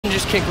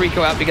kick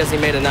Rico out because he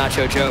made a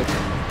nacho joke.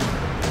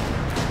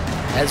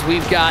 As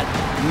we've got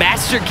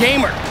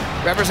Mattstergamer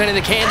representing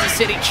the Kansas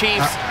City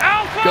Chiefs.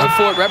 Go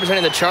for it,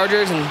 representing the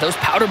Chargers and those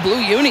powder blue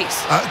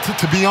unis.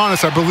 To be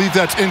honest, I believe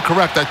that's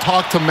incorrect. I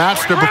talked to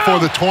Mattster before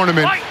the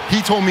tournament.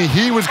 He told me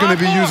he was going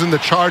to be using the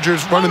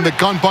Chargers, running the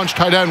gun bunch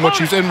tight end, which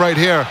he's in right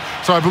here.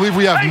 So I believe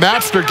we have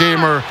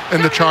Mattstergamer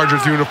in the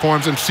Chargers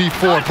uniforms and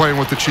C4 playing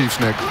with the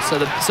Chiefs, Nick. So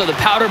the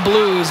powder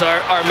blues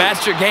are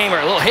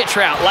Mattstergamer, a little hitch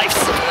route,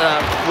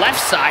 left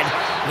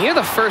side near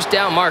the first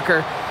down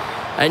marker.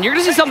 And you're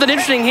going to see something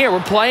interesting here.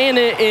 We're playing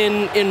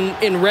in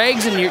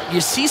regs, and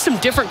you see some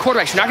different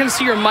quarterbacks. You're not going to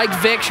see your Mike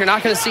Vicks. You're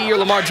not going to see your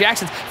Lamar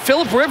Jacksons.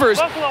 Phillip Rivers,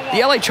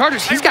 the LA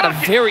Chargers, he's got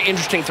a very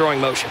interesting throwing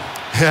motion.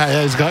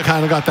 Yeah, he's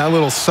kind of got that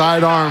little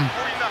sidearm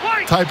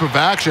type of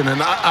action. And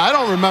I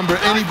don't remember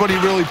anybody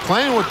really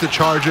playing with the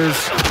Chargers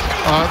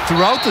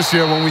throughout this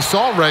year when we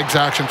saw regs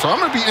action. So I'm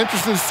going to be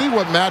interested to see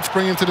what Matt's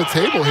bringing to the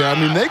table here. I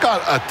mean, they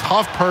got a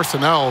tough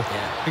personnel.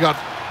 They got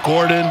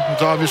Gordon,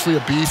 who's obviously a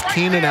beast.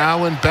 Keenan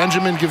Allen.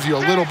 Benjamin gives you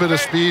a little bit of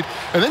speed.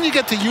 And then you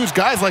get to use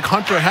guys like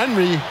Hunter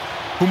Henry,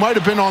 who might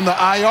have been on the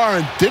IR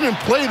and didn't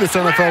play this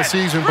NFL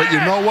season. But you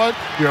know what?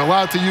 You're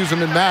allowed to use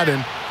him in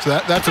Madden. So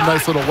that's a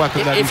nice little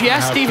weapon. If you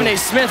ask Stephen A.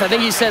 Smith, I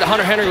think he said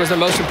Hunter Henry was the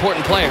most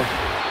important player.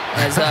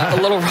 As a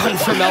little run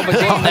for Melvin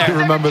Gordon there. I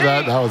remember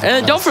that. That was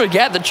and don't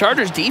forget the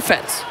Chargers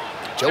defense.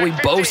 Joey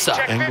Bosa,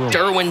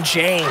 Derwin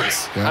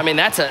James. Yeah. I mean,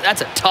 that's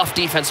a tough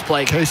defense to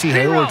play. Casey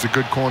Hayward's a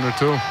good corner,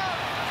 too.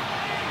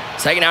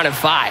 Second down and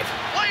 5.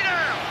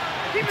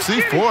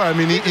 C4, I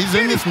mean, he's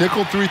in this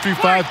nickel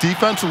 3-3-5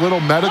 defense, a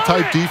little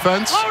meta-type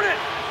defense.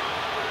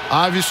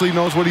 Obviously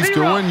knows what he's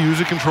doing,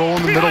 user control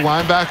in the middle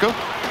linebacker.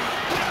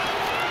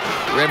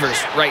 Rivers,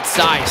 right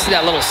side. See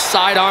that little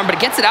sidearm, but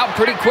it gets it out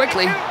pretty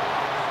quickly.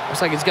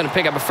 Looks like he's going to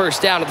pick up a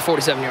first down at the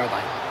 47-yard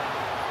line.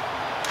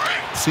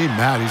 See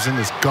Matt, he's in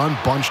this gun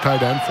bunch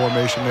tight end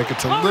formation, Nick.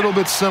 It's a little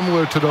bit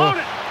similar to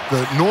the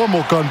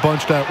normal gun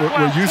bunch that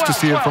we're used to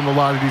seeing from a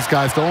lot of these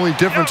guys. The only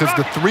difference is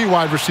the 3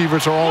 wide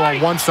receivers are all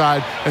on one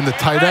side and the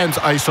tight end's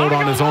ISO'd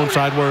on his own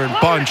side, where in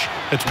bunch,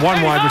 it's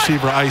 1 wide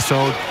receiver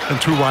ISO'd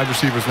and 2 wide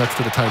receivers next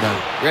to the tight end.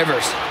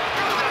 Rivers,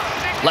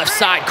 left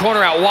side,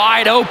 corner out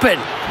wide open.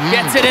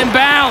 Gets it in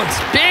bounds.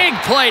 Big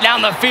play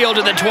down the field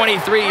to the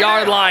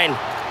 23-yard line.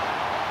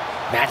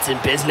 Matt's in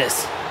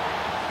business.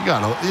 You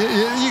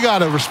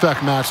gotta respect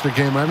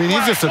Mattstergamer. I mean,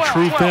 he's just a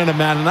true fan of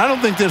Madden. I don't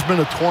think there's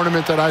been a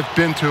tournament that I've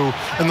been to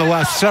in the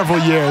last several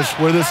years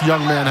where this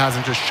young man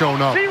hasn't just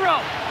shown up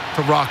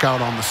to rock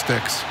out on the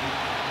sticks.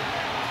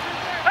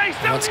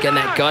 Once again,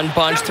 that gun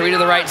bunch, 3 to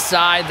the right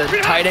side, the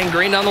tight end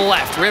green on the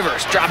left.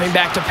 Rivers dropping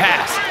back to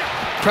pass.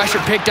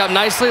 Pressure picked up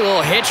nicely, a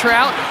little hitch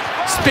route,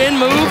 spin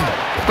move,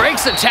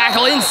 breaks the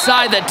tackle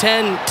inside the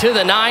 10 to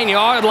the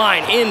 9-yard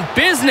line. In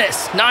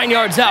business, 9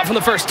 yards out from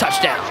the first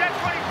touchdown.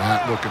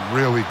 Matt looking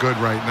really good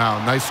right now.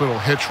 Nice little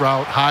hitch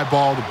route, high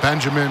ball to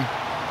Benjamin.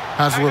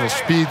 Has a little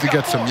speed to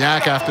get some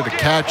yak after the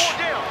catch.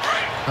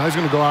 Now he's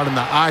going to go out in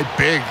the I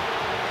big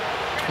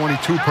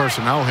 22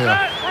 personnel here.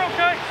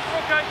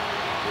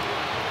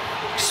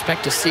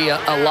 Expect to see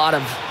a lot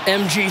of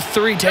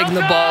MG3 taking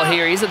the ball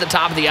here. He's at the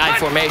top of the I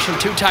formation.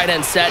 2 tight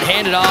ends set,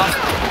 handed off.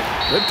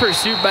 Good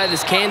pursuit by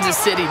this Kansas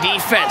City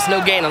defense.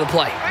 No gain on the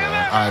play.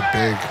 I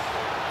big.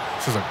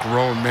 This is a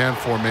grown man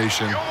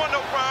formation.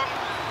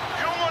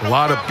 A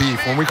lot of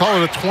beef. When we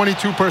call it a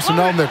 22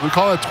 personnel, Nick, we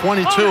call it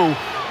 22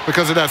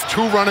 because it has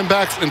 2 running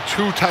backs and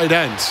 2 tight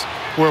ends.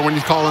 Where when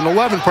you call it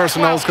 11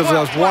 personnel, it's because it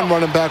has 1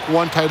 running back,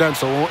 1 tight end.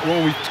 So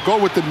when we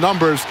go with the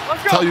numbers,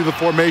 tell you the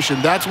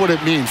formation, that's what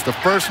it means. The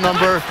first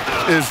number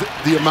is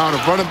the amount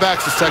of running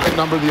backs, the second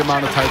number, the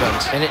amount of tight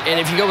ends.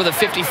 And if you go with a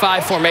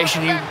 55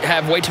 formation, you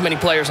have way too many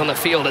players on the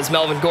field, as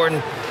Melvin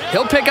Gordon.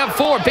 He'll pick up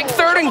 4. Big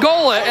 3rd and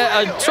goal,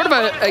 sort of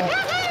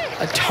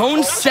a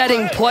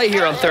tone-setting play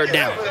here on 3rd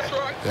down.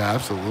 Yeah,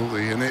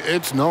 absolutely. And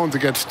it's known to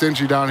get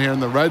stingy down here in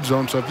the red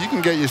zone. So if you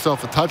can get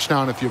yourself a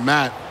touchdown if you're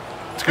Matt,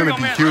 it's going to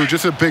be huge.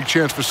 It's a big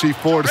chance for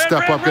C4 to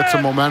step up, get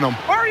some momentum.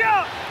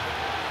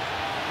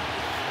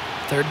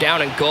 3rd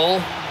down and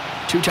goal.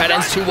 2 tight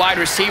ends, 2 wide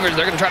receivers.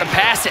 They're going to try to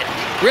pass it.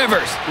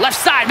 Rivers,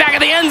 left side, back of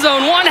the end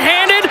zone,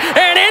 one-handed,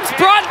 and it's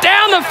brought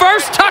down. The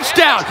first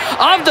touchdown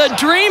of the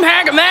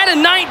DreamHack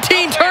Madden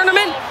 19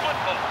 tournament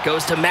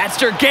goes to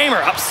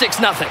Mattstergamer, up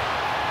 6-0.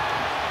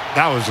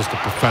 That was just a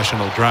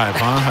professional drive,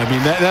 huh? I mean,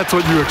 that's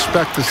what you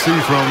expect to see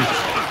from,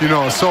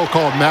 a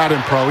so-called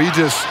Madden pro. He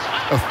just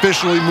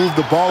officially moved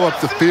the ball up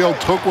the field,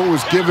 took what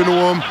was given to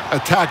him,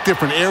 attacked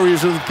different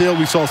areas of the field.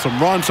 We saw some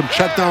runs, some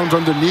checkdowns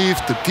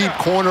underneath, the deep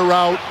corner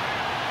route.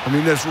 I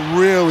mean, that's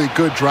really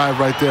good drive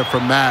right there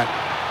from Matt.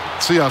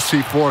 See how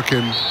C4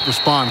 can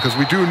respond, because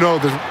we do know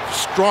the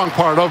strong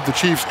part of the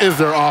Chiefs is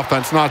their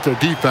offense, not their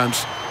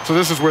defense. So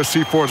this is where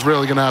C4 is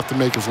really going to have to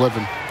make his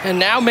living. And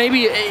now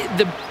maybe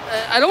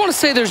I don't want to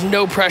say there's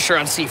no pressure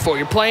on C4.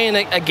 You're playing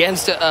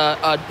against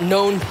a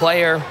known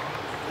player.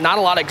 Not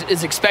a lot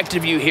is expected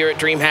of you here at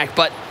DreamHack,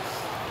 but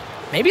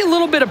maybe a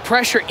little bit of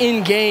pressure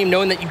in game,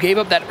 knowing that you gave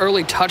up that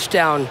early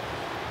touchdown.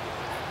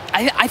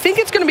 I think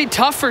it's going to be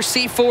tough for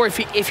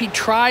C4 if he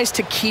tries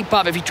to keep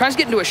up, if he tries to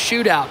get into a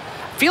shootout.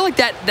 I feel like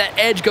that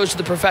edge goes to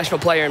the professional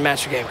player in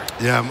Mattstergamer.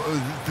 Yeah,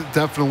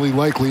 definitely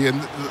likely.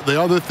 And the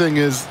other thing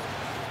is,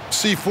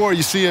 C4,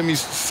 you see him,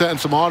 he's setting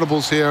some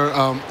audibles here.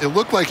 It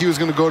looked like he was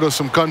going to go to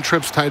some gun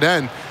trips tight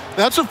end.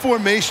 That's a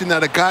formation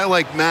that a guy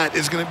like Matt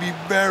is going to be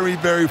very,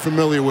 very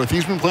familiar with.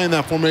 He's been playing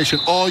that formation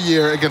all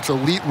year against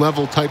elite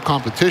level type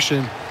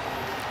competition.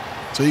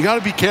 So you got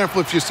to be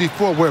careful if you see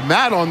C4. Where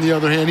Matt, on the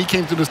other hand, he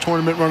came to this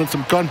tournament running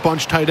some gun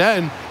bunch tight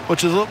end,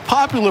 which is a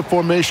popular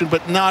formation,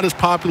 but not as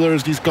popular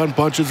as these gun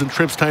bunches and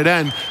trips tight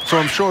end. So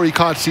I'm sure he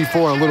caught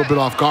C4 a little bit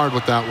off guard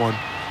with that one.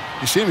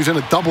 You see him, he's in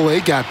a double A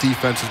gap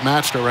defense as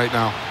Mattster right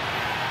now.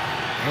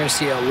 You're going to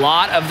see a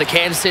lot of the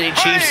Kansas City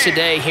Chiefs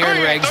today here in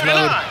Regs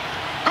mode.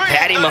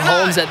 Patty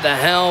Mahomes at the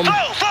helm.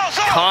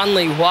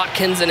 Conley,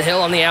 Watkins, and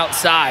Hill on the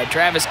outside.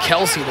 Travis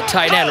Kelce, the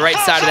tight end, right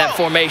side of that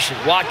formation.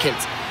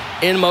 Watkins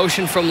in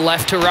motion from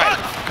left to right.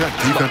 Good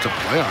defensive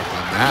play arc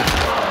on that.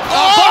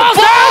 Ball's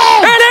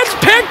out, and it's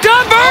picked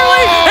up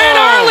early. An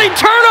early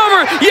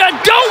turnover. You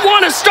don't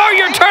want to start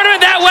your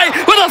tournament that way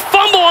with a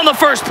fumble on the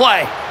first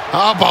play.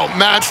 How about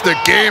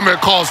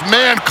Mattstergamer calls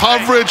man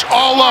coverage,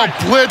 all-out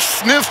blitz,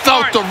 sniffs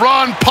out the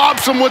run,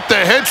 pops him with the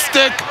hit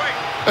stick,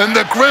 and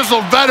the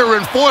grizzled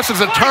veteran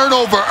forces a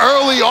turnover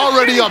early,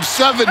 already up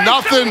 7-0.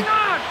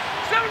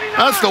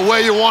 That's the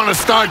way you want to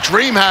start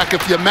DreamHack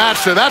if you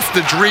Mattster. That's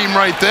the dream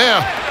right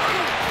there.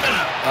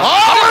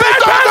 Oh,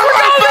 bad pass, we're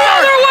going the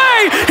other way.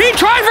 He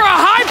tried for a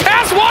high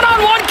pass,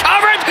 one-on-one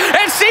coverage,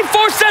 and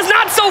C4 says,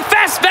 not so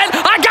fast, Ben.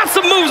 I got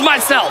some moves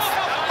myself.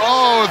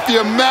 Oh, if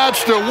you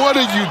Mattster, what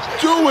are you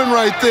doing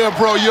right there,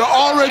 bro? You're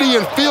already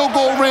in field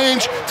goal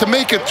range to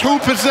make it 2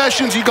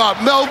 possessions. You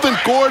got Melvin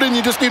Gordon.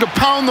 You just need to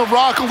pound the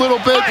rock a little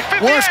bit.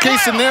 Worst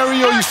case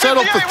scenario, you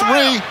settle for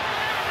 3.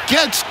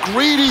 Gets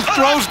greedy,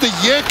 throws the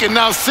yick, and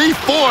now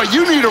C4,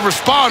 you need to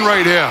respond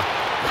right here.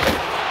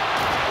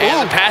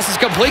 And the pass is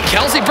complete.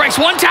 Kelce breaks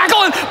one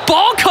tackle, and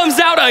ball comes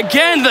out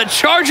again. The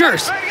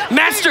Chargers.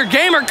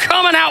 Mattstergamer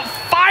coming out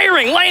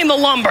firing, laying the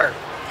lumber.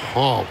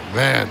 Oh,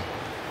 man.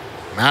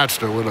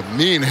 Mattster with a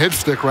mean hit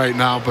stick right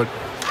now, but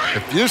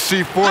if you're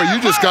C4,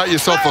 you just got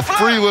yourself a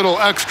free little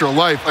extra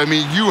life. I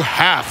mean, you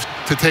have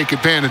to take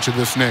advantage of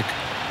this, Nick.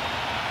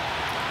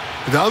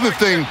 The other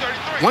thing,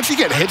 once you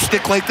get hit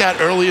stick like that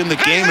early in the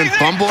game and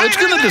fumble, it's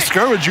going to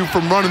discourage you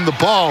from running the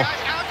ball.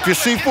 If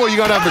you're C4, you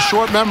got to have a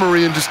short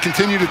memory and just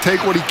continue to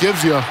take what he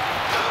gives you.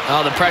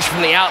 Oh, the pressure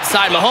from the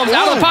outside. Mahomes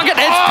out of the pocket.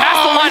 It's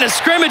past the line of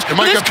scrimmage.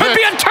 This could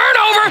be a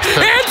turnover.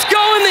 It's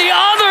going the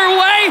other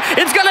way.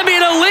 It's going to be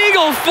an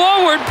illegal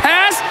forward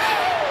pass.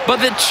 But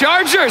the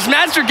Chargers,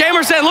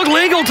 Mattstergamer said, look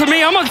legal to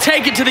me. I'm going to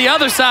take it to the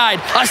other side.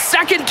 A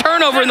second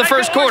turnover in the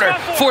first quarter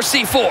for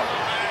C4.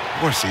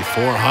 Poor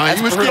C4, huh?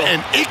 He was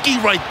getting icky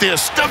right there.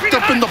 Stepped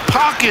up in the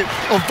pocket.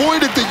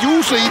 Avoided the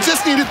user. He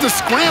just needed to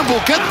scramble,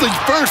 get the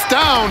first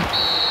down.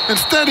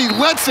 Instead, he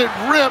lets it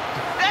rip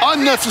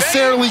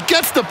unnecessarily,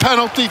 gets the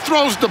penalty,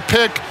 throws the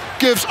pick,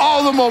 gives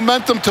all the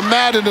momentum to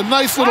Matt in a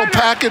nice little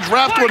package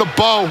wrapped with a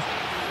bow.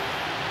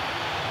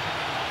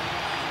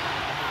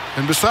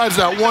 And besides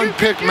that one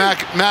pick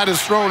Matt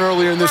has thrown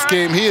earlier in this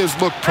game, he has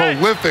looked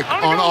prolific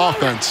on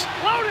offense.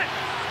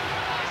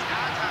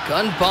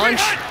 Gun bunch,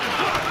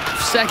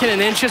 2nd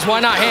and inches. Why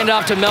not hand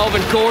off to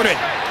Melvin Gordon,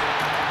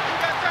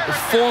 the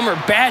former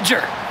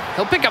Badger?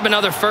 He'll pick up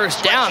another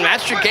first down.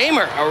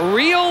 Mattstergamer, a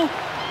real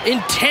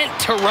intent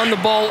to run the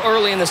ball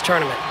early in this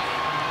tournament.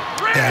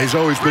 Yeah, he's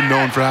always been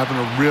known for having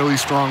a really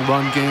strong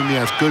run game. He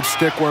has good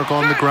stick work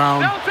on the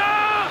ground.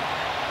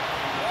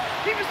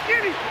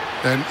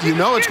 And you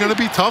know it's going to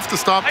be tough to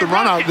stop the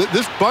run out.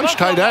 This bunch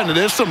tight end, and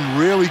there's some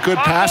really good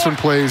passing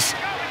plays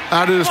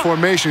out of this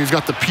formation. He's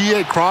got the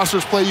PA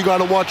crossers play you got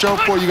to watch out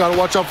for. You got to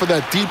watch out for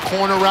that deep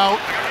corner route.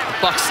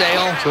 Buck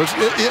Sale. So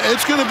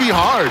it's going to be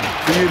hard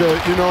for you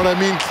to, you know what I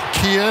mean,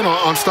 key in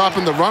on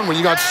stopping the run when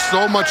you got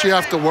so much you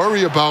have to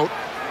worry about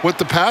with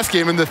the pass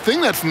game. And the thing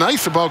that's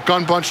nice about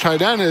gun bunch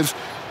tight end is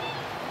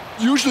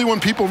usually when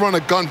people run a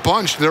gun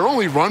bunch, their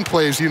only run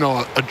plays, you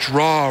know, a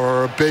draw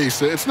or a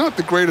base. It's not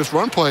the greatest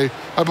run play.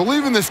 I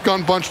believe in this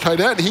gun bunch tight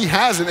end, he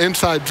has an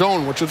inside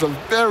zone, which is a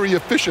very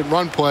efficient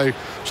run play.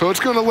 So it's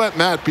going to let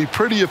Matt be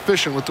pretty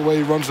efficient with the way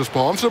he runs this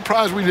ball. I'm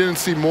surprised we didn't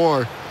see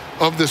more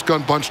of this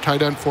gun bunch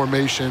tight end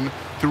formation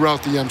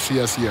throughout the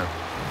MCS year.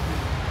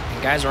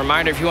 Guys, a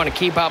reminder, if you want to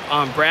keep up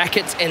on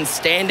brackets and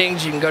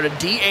standings, you can go to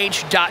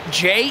dh.je/Madden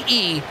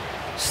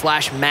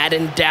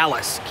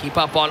Dallas. Keep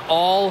up on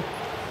all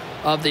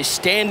of the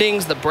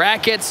standings, the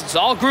brackets. It's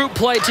all group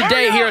play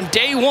today here on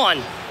day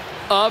 1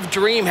 of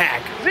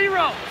DreamHack.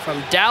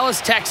 From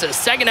Dallas, Texas,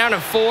 2nd down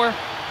and 4.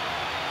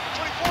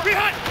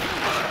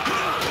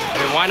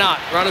 And why not?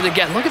 Run it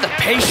again. Look at the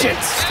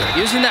patience.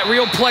 Using that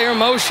real player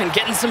motion,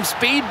 getting some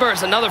speed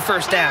bursts, another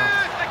first down.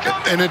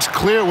 And it's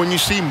clear when you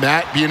see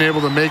Matt being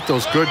able to make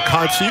those good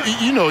cuts.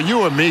 You know,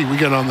 you and me, we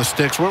get on the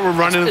sticks. We're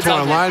running into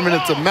our alignment.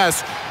 It's a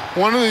mess.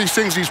 One of these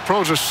things these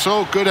pros are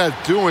so good at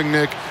doing,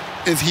 Nick,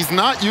 is he's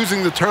not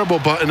using the turbo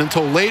button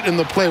until late in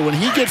the play. When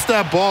he gets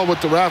that ball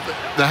with the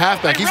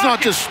halfback, he's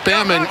not just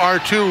spamming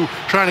R2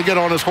 trying to get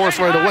on his horse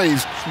right away.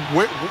 He's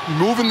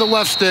moving the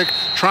left stick,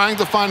 trying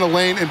to find a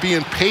lane and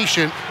being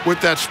patient with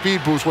that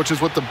speed boost, which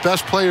is what the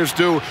best players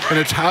do, and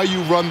it's how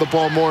you run the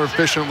ball more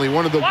efficiently.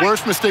 One of the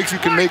worst mistakes you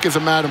can make as a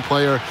Madden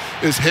player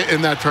is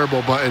hitting that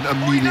turbo button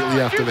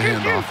immediately after the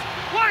handoff.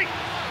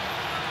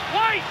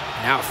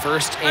 Now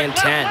 1st and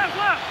 10.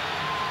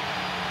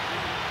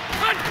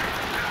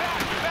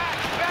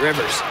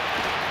 Rivers,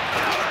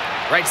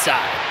 right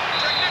side.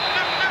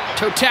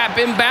 Toe tap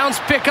inbounds,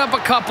 pick up a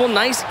couple.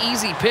 Nice,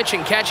 easy pitch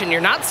and catch, and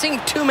you're not seeing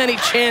too many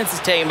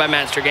chances taken by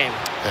Mattstergamer.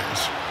 Yeah,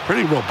 it's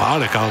pretty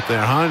robotic out there,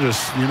 huh?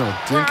 Just, you know,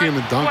 dinking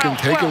and dunking,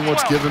 taking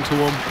what's given to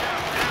him.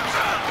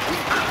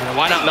 And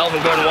why not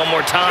Melvin Gordon one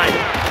more time?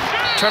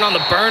 Turn on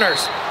the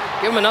burners.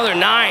 Give him another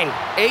 9,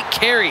 8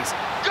 carries,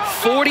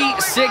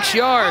 46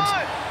 yards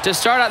to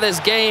start out this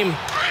game,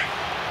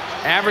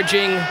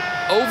 averaging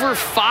over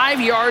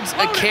 5 yards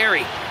a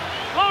carry.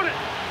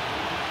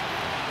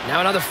 Now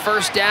another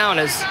 1st down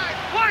as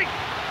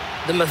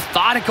the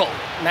methodical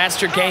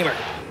Mattstergamer.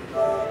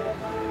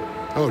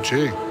 Oh,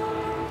 gee.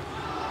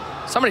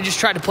 Somebody just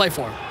tried to play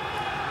for him.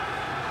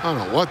 I don't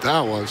know what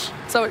that was.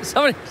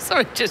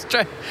 Somebody just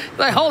tried.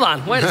 Like, hold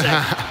on, wait a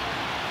second.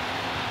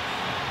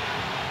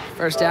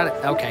 1st down.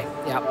 Okay.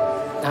 Yep.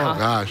 Oh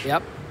gosh.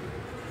 Yep.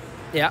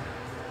 Yep.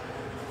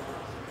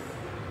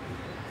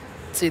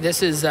 See,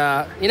 this is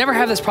you never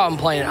have this problem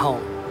playing at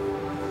home.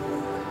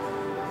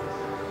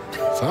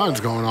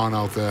 Something's going on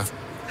out there.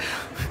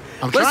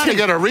 I'm trying to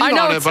get a read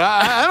on it, but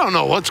I don't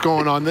know what's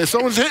going on there.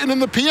 Someone's hitting in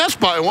the PS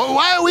button.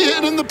 Why are we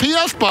hitting in the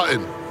PS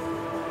button?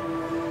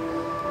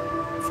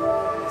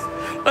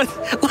 Look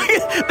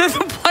at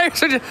the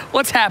players are just,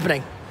 what's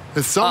happening?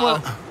 Is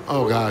someone?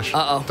 Oh gosh.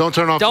 Don't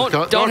turn off. Don't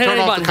turn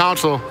off the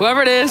console.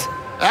 Whoever it is.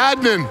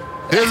 Admin.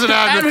 Here's an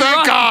admin.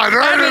 Thank God.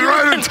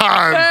 Right in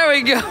time. There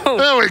we go.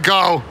 There we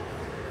go.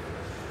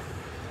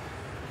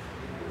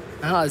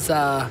 That was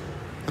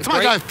that's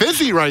my guy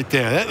Fizzy right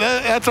there.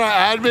 That's our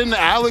admin,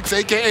 Alex,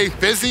 aka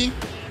Fizzy.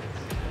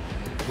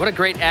 What a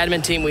great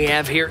admin team we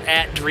have here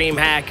at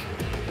DreamHack.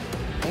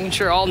 Making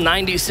sure all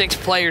 96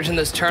 players in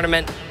this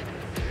tournament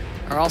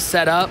are all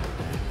set up.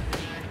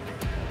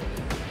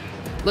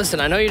 Listen,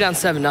 I know you're down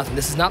 7-0.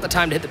 This is not the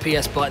time to hit the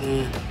PS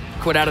button,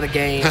 quit out of the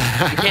game.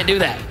 You can't do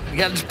that. You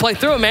got to just play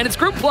through it, man. It's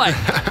group play.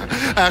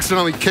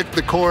 Accidentally kick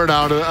the cord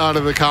out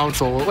of the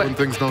console when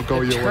things don't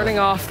go your way. Turning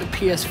off the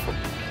PS4.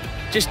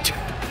 Just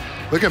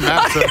look at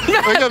Mattster.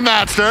 Look at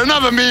Mattster.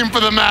 Another meme for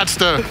the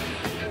Mattster.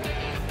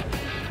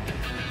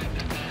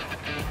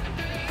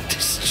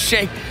 Just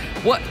shake.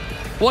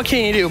 What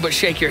can you do but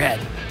shake your head?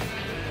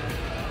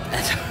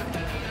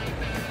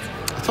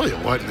 I'll tell you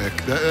what, Nick.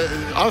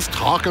 Us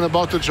talking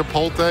about the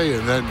Chipotle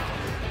and then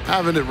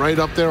having it right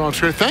up there on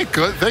screen. Thank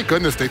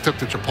goodness they took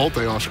the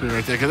Chipotle off screen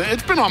right there, because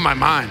it's been on my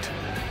mind.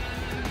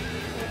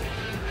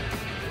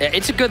 Yeah,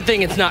 it's a good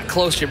thing it's not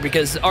closer,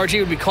 because RG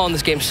would be calling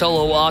this game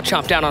solo while I'll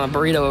chomp down on a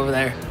burrito over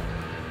there.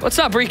 What's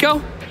up,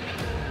 Rico?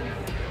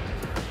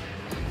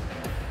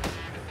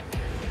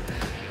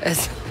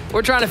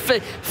 We're trying to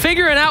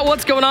figuring out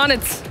what's going on.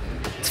 It's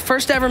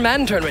first ever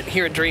Madden tournament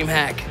here at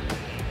DreamHack.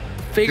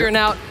 Figuring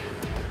out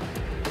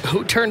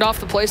who turned off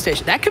the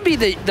PlayStation. That could be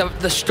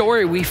the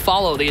story we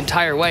follow the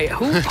entire way.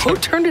 Who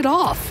turned it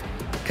off?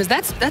 Because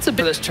that's a bit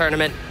of this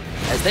tournament,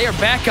 as they are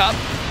back up.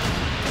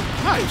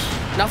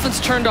 Nice.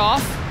 Nothing's turned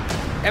off.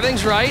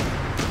 Everything's right.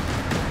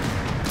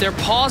 They're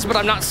paused, but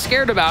I'm not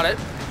scared about it.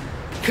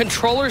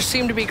 Controllers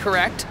seem to be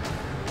correct.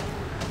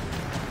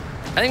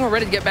 I think we're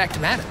ready to get back to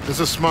Madden. This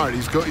is smart.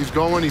 He's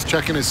going, he's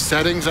checking his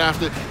settings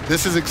after.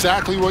 This is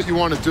exactly what you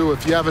want to do.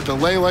 If you have a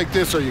delay like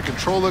this or your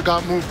controller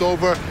got moved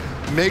over,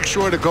 make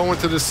sure to go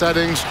into the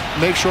settings,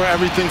 make sure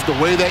everything's the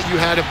way that you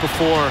had it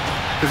before,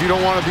 because you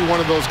don't want to be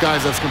one of those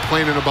guys that's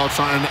complaining about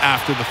something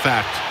after the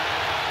fact.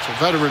 So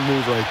veteran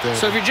move right there.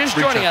 So if you're just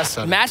joining us,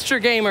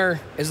 Mattstergamer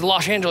is the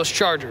Los Angeles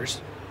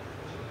Chargers.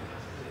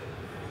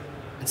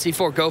 And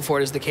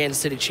C4GOxFORxIt is the Kansas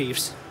City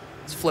Chiefs.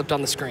 It's flipped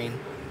on the screen,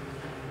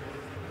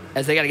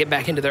 as they got to get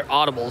back into their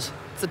audibles.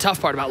 It's the tough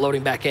part about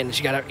loading back in, is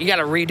you got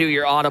to redo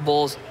your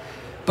audibles.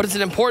 But it's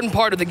an important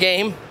part of the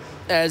game,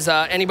 as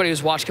anybody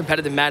who's watched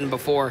competitive Madden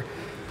before,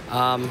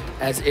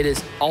 as it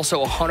is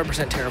also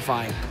 100%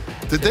 terrifying.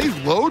 Did they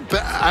load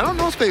back? I don't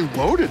know if they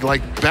loaded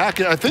like back.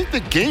 I think the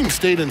game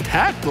stayed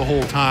intact the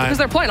whole time. Because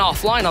they're playing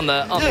offline on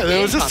the yeah,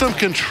 there was just some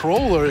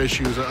controller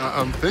issues.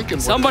 I'm thinking.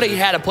 Somebody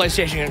had a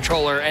PlayStation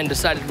controller and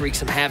decided to wreak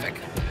some havoc.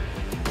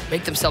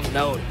 Make themselves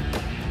known.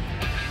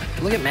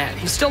 Look at Matt.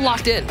 He's still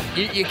locked in.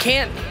 You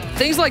can't.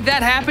 Things like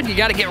that happen. You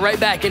got to get right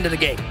back into the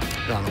game.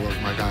 Gotta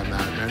love my guy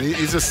Matt, man.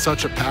 He's just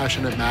such a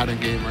passionate Madden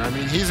gamer. I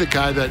mean, he's a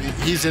guy that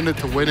he's in it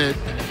to win it.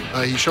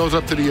 He shows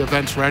up to the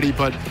events ready,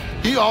 but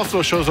he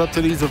also shows up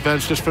to these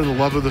events just for the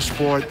love of the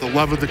sport, the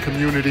love of the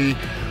community.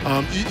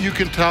 You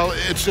can tell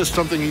it's just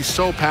something he's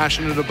so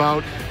passionate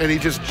about, and he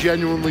just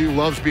genuinely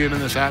loves being in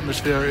this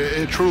atmosphere.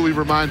 It truly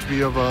reminds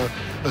me of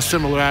a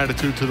similar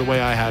attitude to the way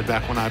I had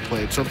back when I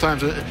played.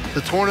 Sometimes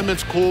the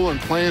tournament's cool and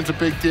playing's a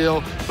big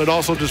deal, but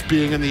also just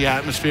being in the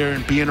atmosphere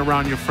and being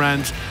around your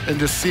friends and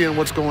just seeing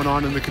what's going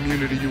on in the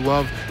community you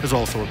love is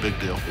also a big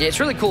deal. Yeah, it's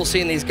really cool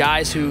seeing these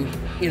guys who,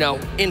 you know,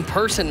 in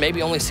person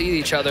maybe only see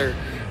each other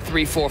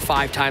 3, 4,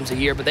 5 times a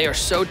year, but they are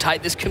so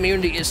tight. This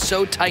community is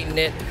so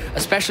tight-knit,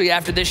 especially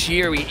after this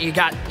year. You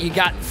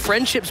got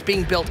friendships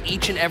being built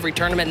each and every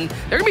tournament, and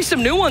there are gonna be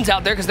some new ones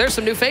out there because there's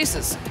some new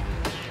faces.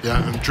 Yeah,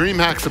 and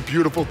DreamHack's a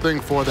beautiful thing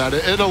for that.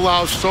 It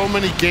allows so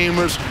many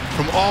gamers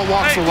from all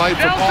walks of life,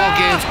 from all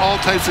games, all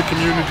types of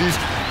communities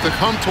to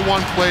come to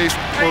one place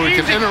where we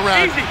can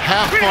interact,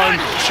 have fun,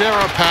 share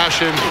our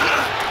passion.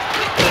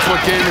 That's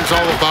what gaming's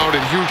all about,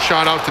 and huge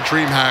shout out to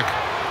DreamHack,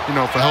 you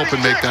know, for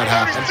helping make that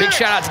happen. A big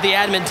shout out to the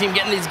admin team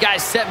getting these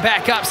guys set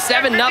back up.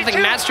 7-0,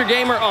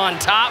 Mattstergamer on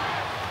top.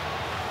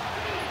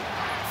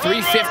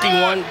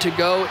 3:51 to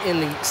go in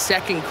the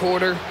second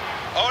quarter.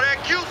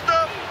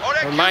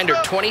 Reminder,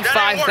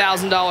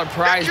 $25,000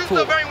 prize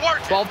pool.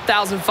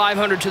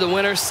 $12,500 to the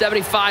winner,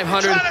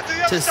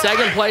 $7,500 to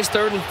second place,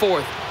 third and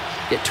fourth.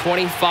 Get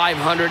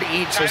 $2,500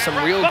 each, so some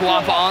real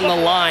guapa on the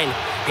line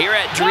here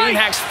at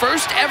DreamHack's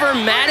first ever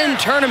Madden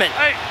tournament.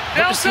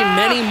 Hope to see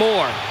many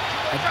more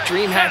at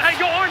DreamHack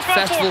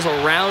festivals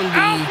around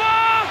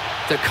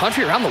the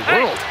country, around the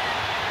world.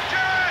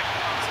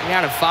 3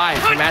 out of 5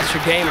 for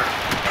Mattstergamer.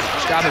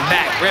 Dropping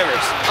back,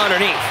 Revis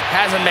underneath,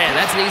 has a man.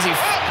 That's an easy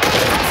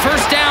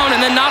first down,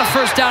 and then not a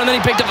first down, and then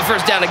he picked up the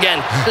first down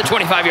again, the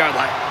 25-yard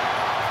line.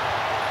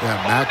 Yeah,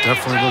 Matt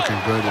definitely looking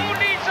good.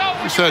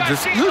 And you said,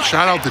 just huge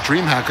shout out to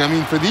DreamHack. I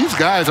mean, for these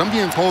guys, I'm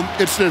being told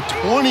it's their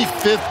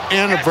 25th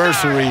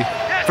anniversary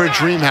for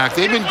DreamHack.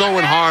 They've been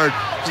going hard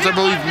since, I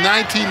believe,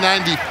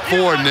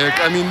 1994, Nick.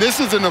 I mean,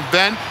 this is an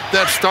event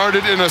that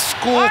started in a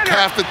school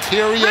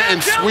cafeteria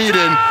in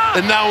Sweden,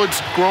 and now it's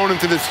grown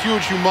into this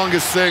huge,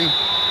 humongous thing.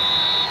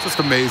 Just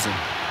amazing.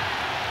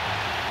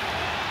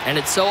 And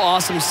it's so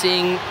awesome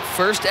seeing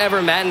first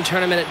ever Madden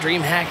tournament at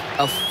DreamHack,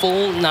 a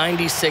full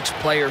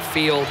 96-player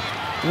field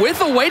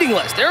with a waiting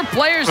list. There are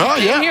players who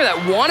came here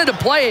that wanted to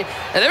play,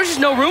 and there's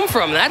just no room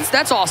for them.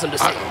 That's awesome to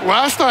see.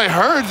 Last I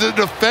heard, the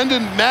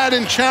defending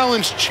Madden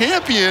Challenge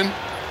champion,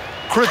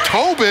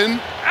 Tobin,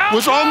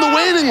 was on the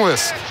waiting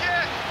list.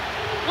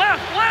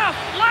 Left.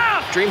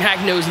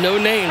 DreamHack knows no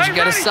names. You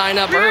got to sign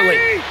up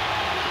early.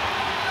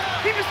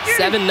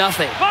 7-0.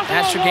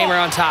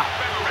 Mattstergamer on top.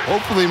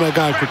 Hopefully my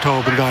guy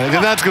Tobin got it.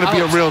 And that's going to be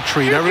a real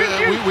treat.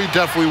 We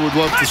definitely would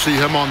love to see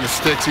him on the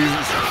sticks. He's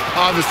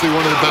obviously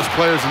one of the best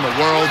players in the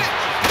world.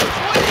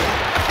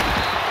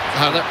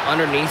 Another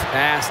underneath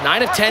pass.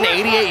 9 of 10,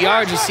 88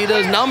 yards. You see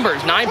those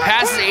numbers. 9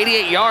 passes,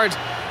 88 yards.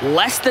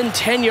 Less than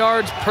 10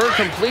 yards per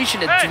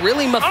completion. It's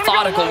really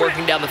methodical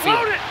working down the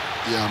field.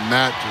 Yeah,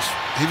 Matt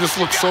he just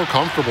looks so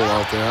comfortable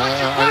out there.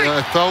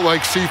 I felt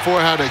like C4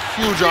 had a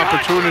huge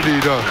opportunity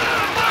to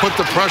put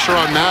the pressure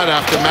on Matt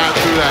after Matt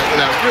threw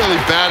that really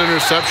bad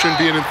interception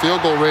being in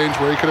field goal range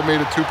where he could have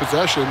made it 2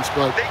 possessions,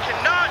 but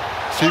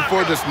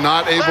C4 just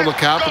not able to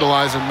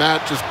capitalize, and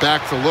Matt just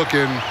back to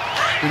looking,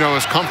 you know,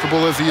 as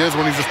comfortable as he is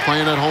when he's just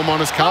playing at home on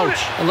his couch.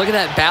 And look at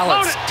that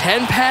balance.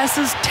 10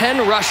 passes,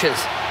 10 rushes.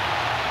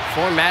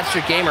 For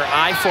Mattstergamer,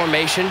 I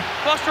formation.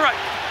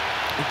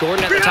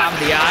 Gordon at the top of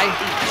the eye.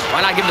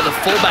 Why not give it to the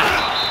fullback?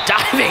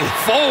 Diving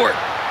forward.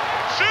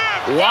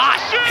 Watt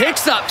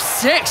picks up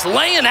 6,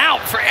 laying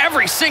out for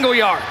every single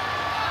yard.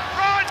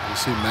 You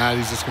see Matt,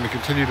 he's just going to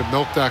continue to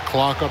milk that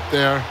clock up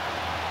there,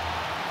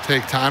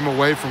 take time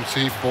away from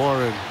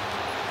C4. And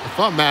if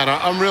I'm Matt,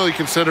 I'm really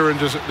considering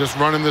just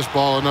running this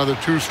ball another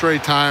 2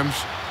 straight times,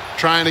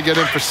 trying to get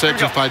in for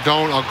 6. If I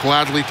don't, I'll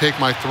gladly take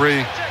my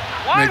 3,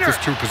 make this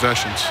 2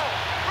 possessions.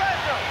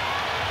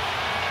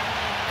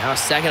 Now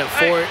 2nd and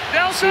 4.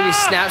 See if he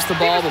snaps the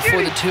ball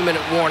before the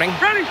 2-minute warning.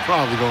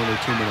 Probably going to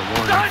a 2-minute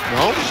warning.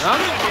 No?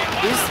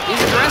 He's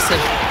aggressive.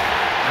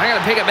 Not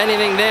going to pick up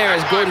anything there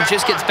as Gordon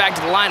just gets back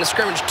to the line of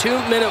scrimmage.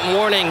 2-minute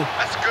warning.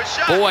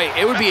 Boy,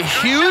 it would be a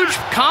huge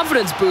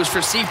confidence boost for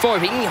C4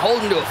 if he can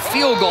hold him to a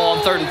field goal on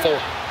 3rd and 4.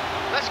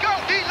 Let's go,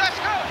 D. Let's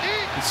go, D.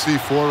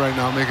 C4 right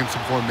now making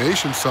some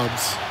formation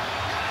subs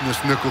in this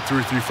nickel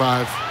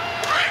 3-3-5.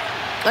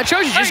 That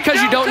shows you just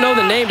because you don't know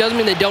the name doesn't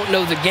mean they don't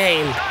know the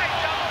game.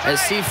 As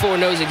C4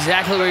 knows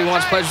exactly where he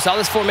wants to play. We saw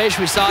this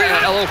formation. We saw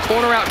a little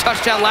corner out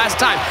touchdown last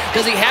time.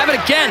 Does he have it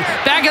again?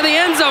 Back of the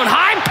end zone.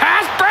 High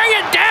pass. Bring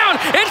it down.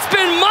 It's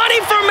been money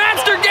for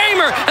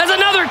Mattstergamer as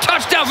another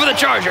touchdown for the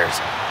Chargers.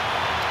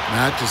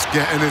 Matt just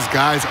getting his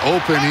guys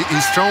open.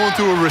 He's throwing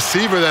to a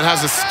receiver that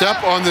has a step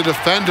on the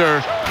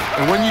defender.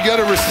 And when you get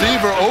a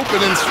receiver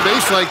open in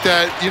space like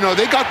that, you know,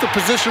 they got the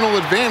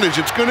positional advantage.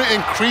 It's going to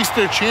increase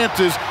their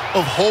chances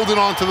of holding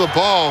onto the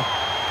ball.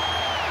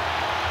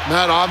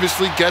 Matt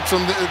obviously gets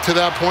him to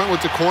that point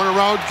with the corner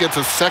route,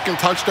 gets a 2nd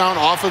touchdown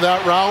off of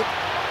that route.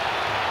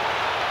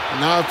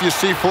 And now if you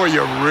C4, you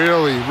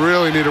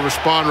really need to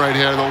respond right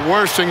here. The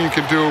worst thing you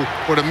can do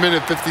with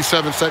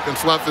 1:57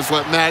 seconds left is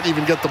let Matt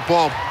even get the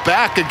ball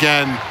back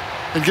again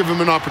and give him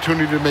an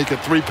opportunity to make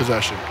it 3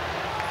 possession.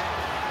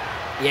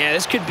 Yeah,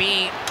 this could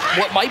be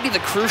what might be the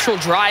crucial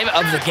drive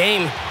of the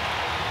game.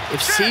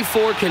 If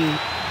C4 can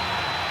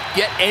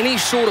get any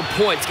sort of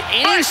points, get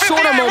any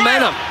sort of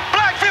momentum.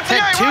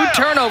 Had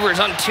 2 turnovers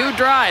on 2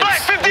 drives.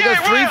 They go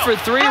 3 for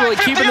 3, really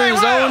keeping it in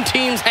his own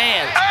team's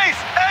hands.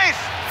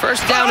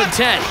 First down and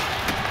 10.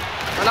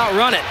 We're not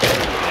running.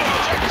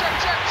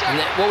 And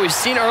what we've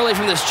seen early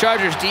from this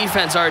Chargers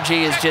defense,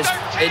 RG, is just,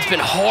 it's been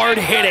hard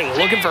hitting,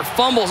 looking for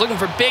fumbles, looking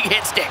for big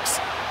hit sticks.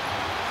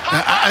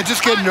 I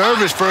just get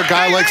nervous for a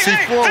guy like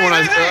C4 when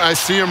I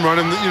see him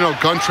running,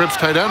 gun trips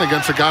tight end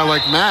against a guy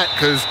like Matt,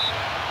 because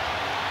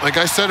like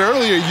I said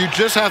earlier, you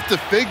just have to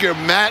figure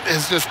Matt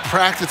has just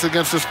practiced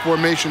against this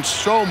formation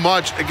so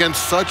much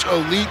against such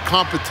elite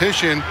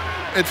competition.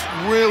 It's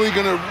really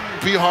going to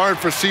be hard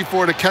for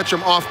C4 to catch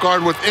him off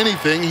guard with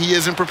anything he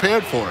isn't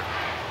prepared for.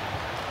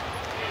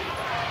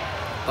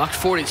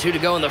 $1:42 to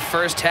go in the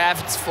first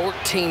half. It's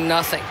 14-0.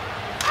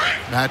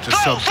 Matt just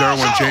subbed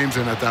Derwin James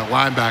in at that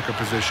linebacker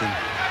position.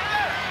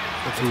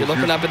 If you're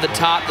looking up at the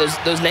top,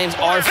 those names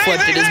are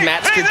flipped. It is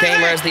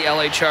Mattstergamer as the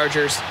LA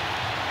Chargers.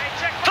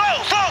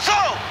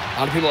 A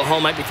lot of people at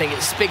home might be thinking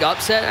it's a big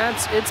upset.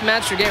 It's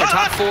Mattstergamer,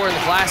 top 4 in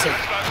the Classic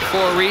for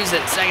a reason.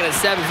 2nd and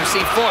 7 for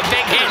C4.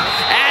 Big hit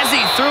as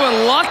he threw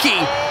in lucky.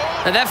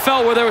 And that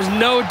fell where there was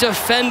no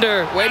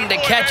defender waiting to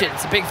catch it.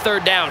 It's a big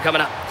 3rd down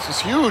coming up. This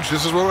is huge.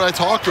 This is what I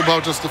talked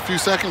about just a few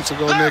seconds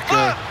ago, Nick.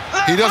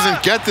 He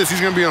doesn't get this. He's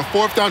going to be in a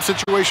 4th down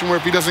situation where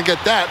if he doesn't get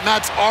that,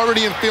 Matt's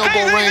already in field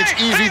goal range.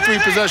 Easy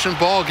 3-possession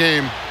ball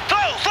game.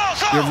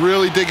 You're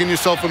really digging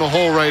yourself in a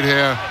hole right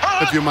here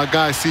if you're my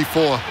guy,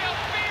 C4.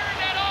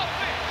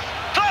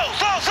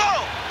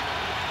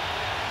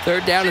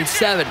 3rd down and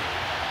 7.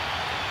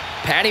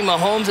 Patty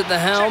Mahomes at the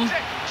helm.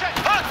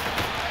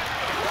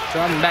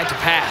 Driving back to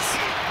pass.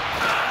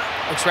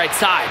 Looks right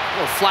side.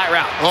 A little flat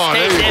route. Oh,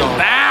 Stays there you in go.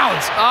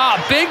 bounds.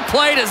 Oh, big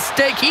play to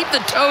stay. Keep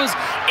the toes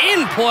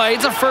in play.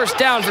 It's a 1st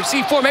down for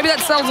C4. Maybe that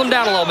settles them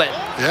down a little bit.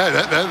 Yeah,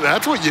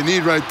 that's what you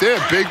need right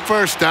there. Big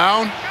 1st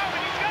down.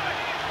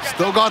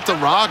 Still got the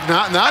rock.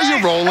 Now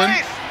you're rolling.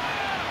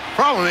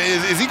 Problem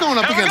is he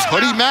going up against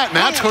Hoodie Matt?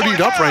 Matt's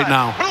hoodied up right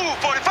now.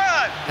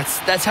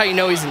 That's how you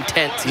know he's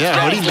intense. Yeah,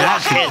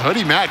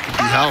 Hoodie Matt can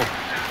be held.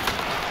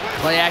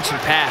 Play action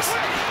pass.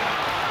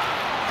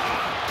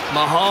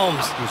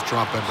 Mahomes. Just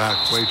dropping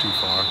back way too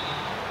far.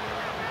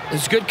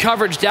 There's good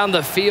coverage down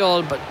the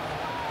field, but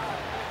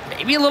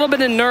maybe a little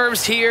bit of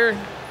nerves here.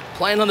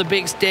 Playing on the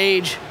big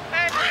stage.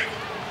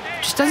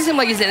 Just doesn't seem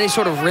like he's in any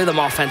sort of rhythm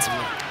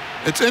offensively.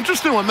 It's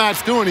interesting what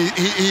Matt's doing.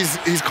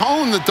 He's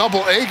calling the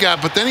double A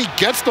gap, but then he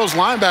gets those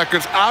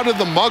linebackers out of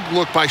the mug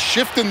look by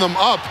shifting them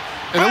up.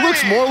 And it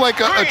looks more like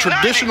a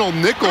traditional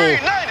nickel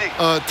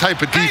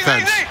type of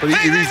defense. But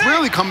he's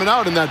really coming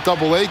out in that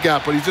double A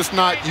gap, but he's just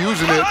not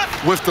using it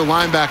with the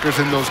linebackers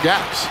in those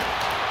gaps.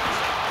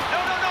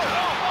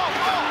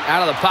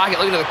 Out of the pocket,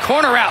 looking to the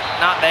corner route.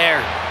 Not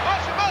there.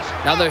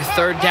 Another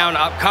 3rd down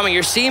upcoming.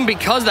 You're seeing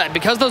because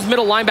those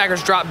middle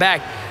linebackers drop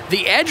back,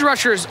 the edge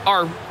rushers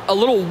are a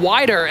little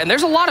wider, and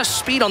there's a lot of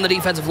speed on the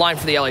defensive line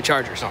for the LA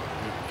Chargers. Oh,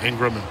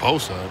 Ingram and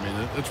Bosa, I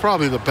mean, it's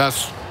probably the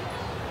best.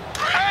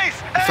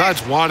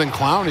 Besides Watt and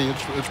Clowney,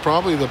 it's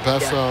probably the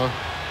best. Yeah.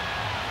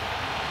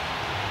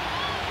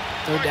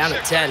 3rd down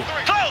at 10.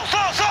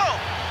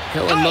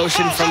 Hill in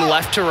motion from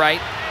left to right.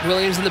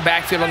 Williams in the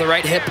backfield on the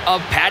right hip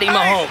of Patty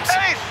Mahomes.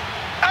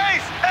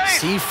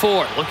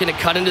 C4 looking to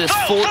cut into this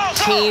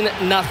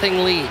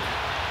 14-0 lead.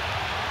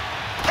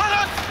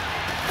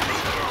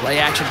 Play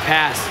action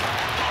pass.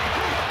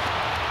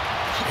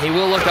 He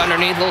will look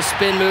underneath, little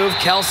spin move.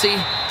 Kelsey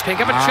pick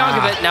up a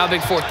chunk of it. Now a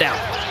big 4th down.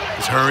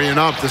 He's hurrying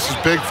up. This is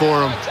big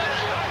for him.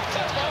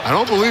 I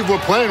don't believe we're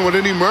playing with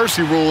any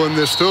mercy rule in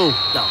this, too.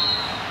 No.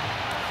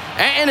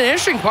 And an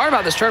interesting part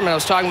about this tournament, I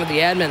was talking with the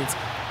admins,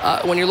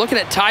 when you're looking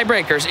at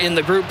tiebreakers in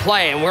the group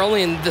play, and we're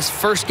only in this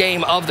first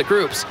game of the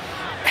groups,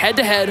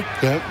 head-to-head,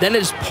 then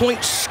it's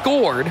points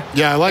scored,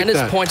 yeah, I like and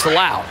that. it's points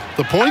allowed.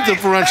 The point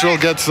differential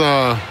gets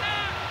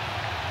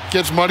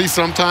muddy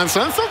sometimes.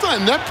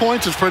 Sometimes net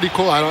points is pretty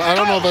cool. I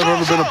don't know if I've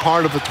ever been a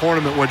part of a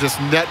tournament where just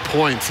net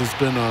points has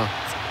been a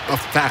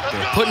factor.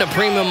 Putting a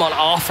premium on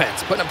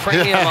offense, putting a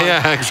premium on...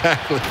 Yeah,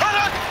 exactly.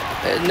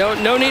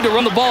 No need to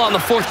run the ball on the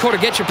 4th quarter.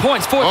 Get your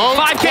points. 4th and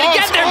 5. Can he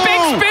get there?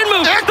 Big spin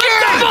move. The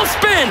double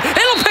spin.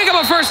 It'll pick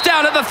up a 1st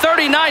down at the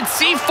 39.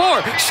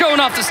 C4 showing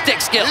off the stick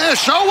skill. Yeah,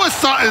 show us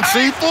something,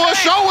 C4.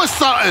 Show us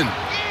something.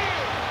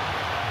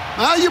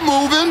 Now you're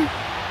moving.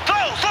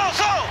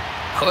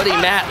 Hoodie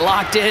Matt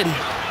locked in.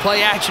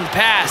 Play action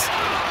pass.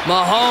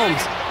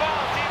 Mahomes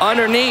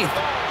underneath.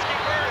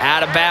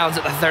 Out of bounds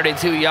at the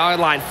 32-yard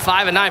line.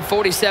 5 and 9,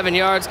 47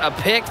 yards, a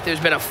pick. There's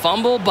been a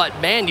fumble, but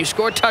man, you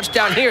score a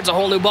touchdown here. It's a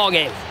whole new ball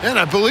game. And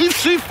I believe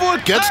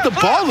C4 gets the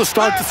ball to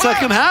start the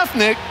 2nd half,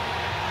 Nick.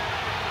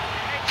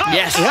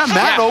 Yes. Yeah,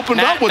 Matt opened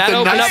up with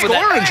the nice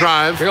scoring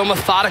drive. Real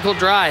methodical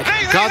drive.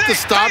 Got the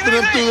stop and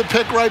then threw the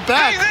pick right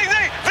back.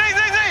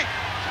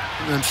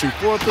 And then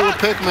C4 threw a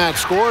pick, Matt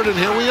scored, and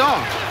here we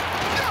are.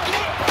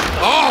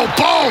 Oh,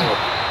 boom!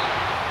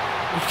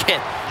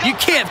 You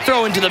can't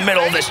throw into the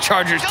middle of this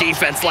Chargers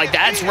defense like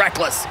that. It's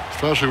reckless.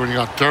 Especially when you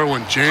got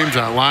Derwin James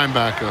at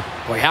linebacker.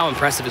 Boy, how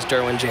impressive is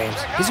Derwin James?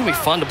 He's going to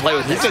be fun to play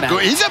with. He's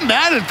a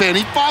Madden fan.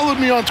 He followed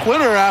me on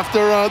Twitter after,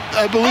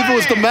 I believe it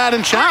was the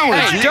Madden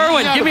Challenge. Hey,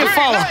 Derwin, give me a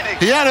follow.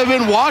 He had to have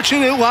been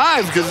watching it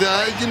live because,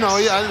 you know,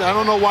 I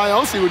don't know why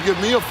else he would give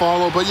me a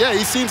follow. But, yeah,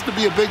 he seems to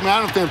be a big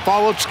Madden fan.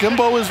 Followed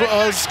Skimbo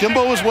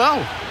as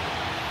well.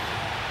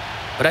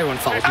 But everyone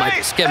follows Michael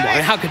Skimbo. I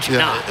mean, how could you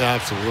not? Yeah,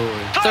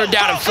 absolutely. 3rd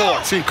down and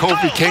 4. See,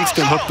 Kofi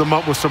Kingston hooked them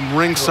up with some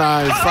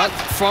ringside.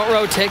 Front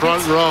row tickets.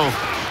 Front row.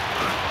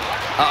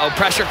 Uh-oh,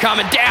 pressure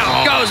coming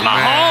down. Goes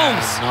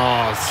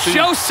Mahomes.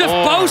 Joseph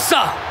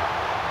Bosa.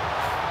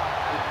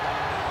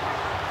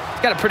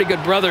 He's got a pretty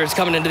good brother who's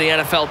coming into the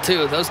NFL,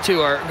 too. Those two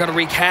are going to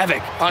wreak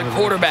havoc on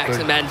quarterbacks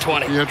in Madden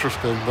 20. Be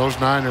interesting. Those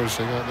Niners,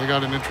 they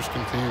got an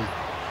interesting team.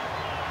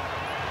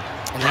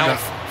 And now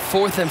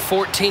 4th and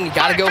 14. You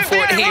got to go for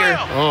it here.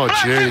 Oh,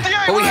 gee.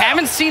 But we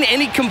haven't seen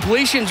any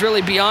completions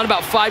really beyond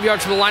about 5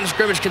 yards from the line of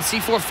scrimmage. Can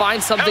C4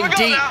 find something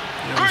deep?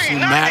 Yeah, we see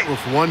Matt with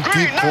one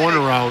deep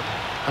corner out.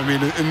 I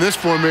mean, in this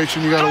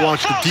formation, you got to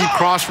watch the deep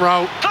cross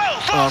route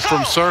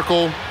from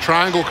circle.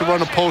 Triangle could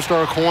run a post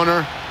or a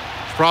corner.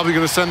 He's probably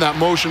going to send that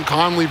motion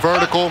Conley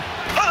vertical.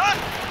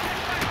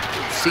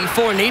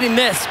 C4 needing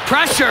this.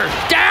 Pressure.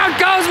 Down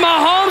goes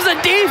Mahomes. The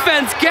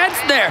defense gets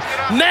there.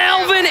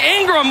 Melvin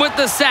Ingram with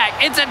the sack.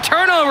 It's a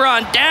turnover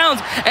on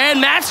downs.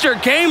 And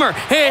Mattstergamer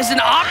has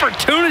an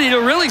opportunity to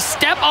really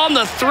step on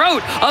the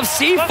throat of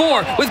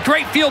C4 with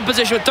great field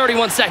position with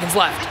 31 seconds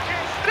left.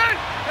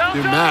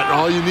 Yeah, Matt,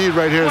 all you need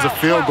right here is a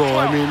field goal.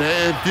 I mean,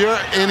 if you're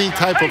any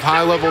type of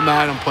high-level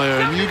Madden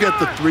player and you get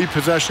the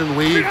 3-possession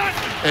lead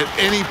at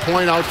any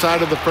point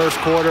outside of the first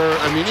quarter,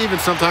 I mean, even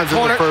sometimes in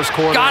the first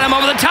quarter. Got him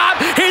over the top.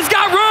 He's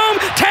got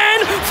room.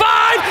 10, 5,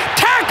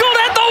 tackled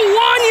at the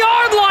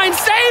 1-yard line,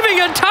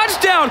 saving a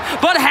touchdown,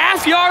 but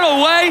half-yard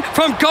away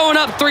from going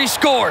up 3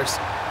 scores.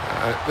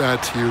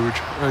 That's huge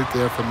right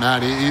there for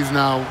Matt. He's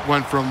now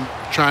went from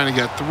trying to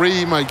get 3,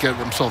 he might get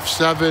himself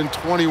 7,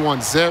 21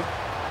 zip.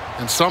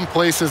 In some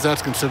places,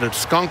 that's considered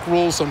skunk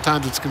rule.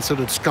 Sometimes it's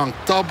considered skunk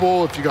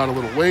double if you got a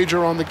little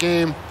wager on the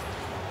game.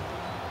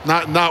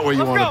 Not where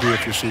you want to be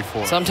if you're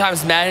C4.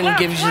 Sometimes Madden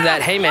gives you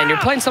that, hey, man, you're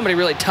playing somebody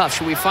really tough.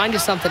 Should we find you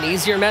something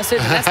easier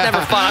message? And that's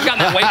never fun. I've gotten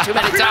that way too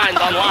many times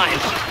online.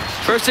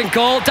 1st and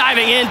goal,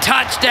 diving in,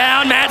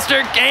 touchdown.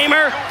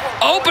 Mattstergamer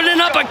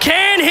opening up a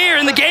can here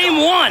in the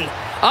game 1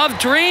 of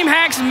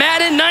DreamHack's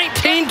Madden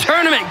 19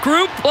 tournament.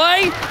 Group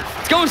play.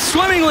 It's going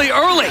swimmingly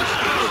early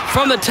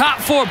from the top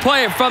 4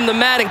 player from the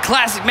Madden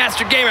Classic.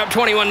 Mattstergamer up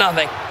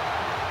 21-0.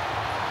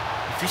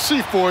 If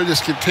you C4,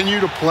 just continue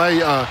to play.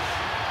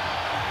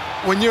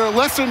 When you're a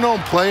lesser-known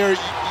player,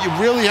 you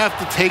really have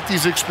to take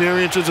these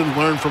experiences and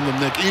learn from them,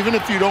 Nick. Even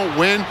if you don't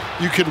win,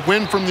 you could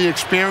win from the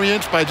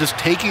experience by just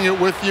taking it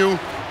with you.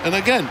 And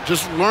again,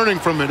 just learning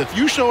from it. If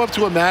you show up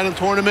to a Madden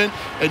tournament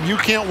and you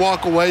can't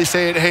walk away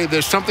saying, hey,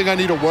 there's something I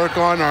need to work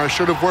on, or I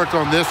should have worked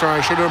on this, or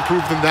I should have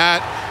improved in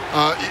that,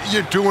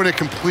 you're doing it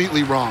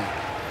completely wrong.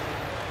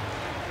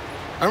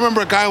 I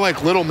remember a guy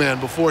like Little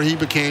Man before he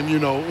became, you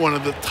know, one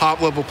of the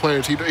top-level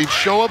players. He'd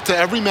show up to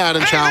every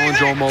Madden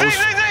challenge almost.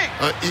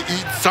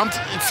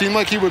 It seemed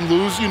like he would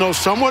lose, you know,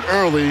 somewhat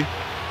early,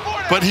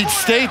 but he'd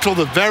stay till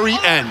the very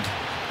end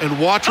and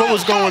watch what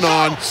was going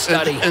on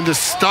and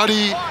just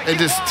study and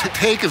just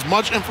take as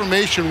much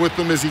information with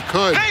him as he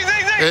could.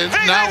 And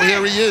now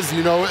here he is,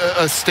 you know,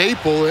 a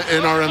staple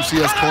in our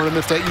MCS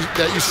tournaments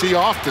that you see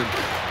often.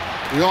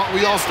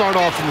 We all start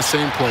off in the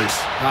same place.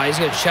 Oh, he's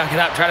going to chuck it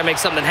up, try to make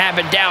something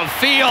happen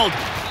downfield.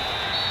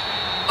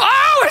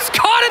 Oh, it's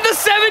caught at the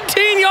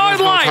 17-yard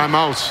line. No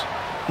timeouts.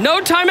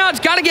 No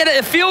timeouts. Got to get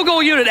a field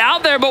goal unit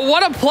out there, but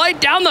what a play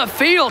down the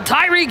field.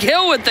 Tyreek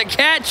Hill with the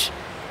catch.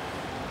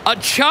 A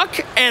chuck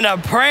and a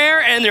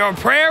prayer, and your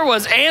prayer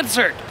was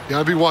answered. You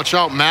gotta be watch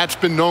out. Matt's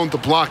been known to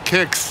block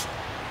kicks.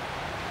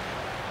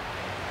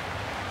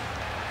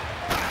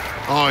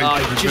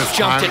 Oh, he just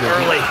jumped it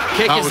early.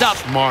 Kick is up.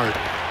 Smart.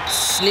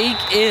 Sneak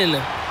in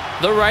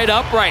the right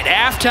upright.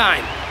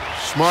 Halftime.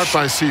 Smart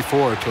by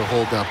C4 to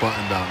hold that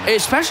button down.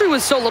 Especially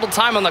with so little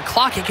time on the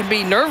clock, it can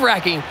be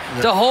nerve-wracking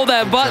to hold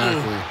that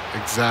button.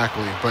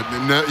 Exactly. But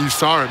you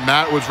saw it.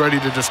 Matt was ready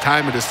to just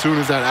time it as soon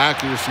as that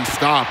accuracy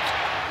stopped.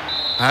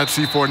 Had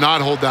C4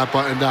 not hold that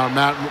button down,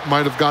 Matt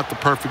might have got the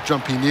perfect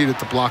jump he needed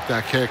to block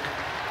that kick.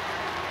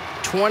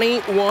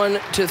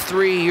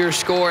 21-3 your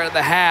score at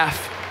the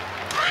half.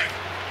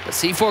 But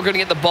C4 going to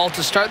get the ball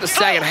to start the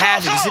second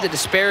half. You can see the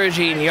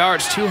disparity in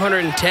yards.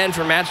 210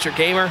 for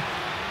Mattstergamer,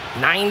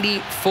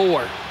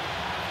 94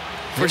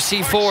 for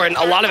C4, and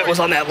a lot of it was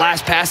on that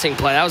last passing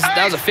play. That was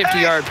a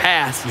 50-yard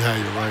pass. Yeah,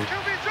 you're right.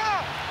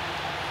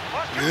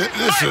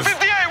 This is.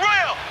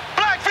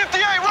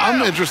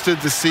 I'm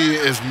interested to see,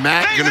 is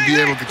Matt going to be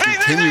able to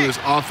continue his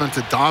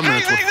offensive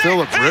dominance with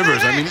Phillip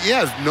Rivers? I mean, he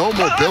has no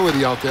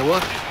mobility out there.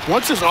 Well,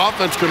 what's his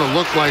offense going to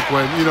look like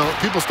when, you know,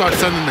 people start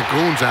sending the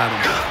goons at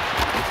him?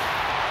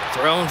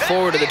 Thrown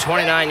forward to the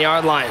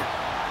 29-yard line.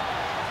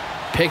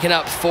 Picking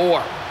up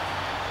 4.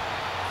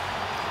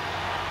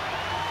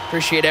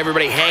 Appreciate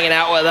everybody hanging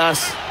out with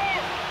us.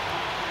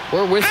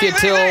 We're with you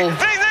till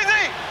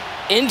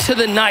into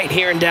the night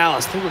here in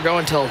Dallas. I think we're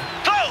going till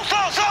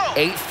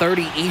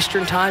 8:30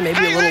 Eastern time, maybe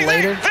a little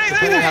later,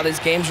 depending on how these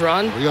games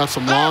run. We got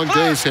some long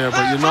days here,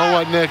 but you know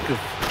what, Nick?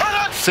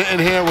 Sitting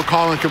here, we're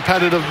calling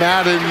competitive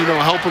Madden, you know,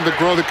 helping to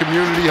grow the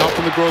community,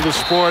 helping to grow the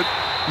sport.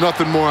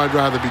 Nothing more I'd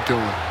rather be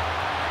doing.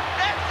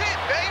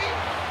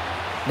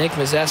 Nick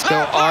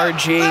Mazzesko,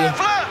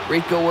 RG,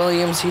 Rico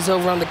Williams, he's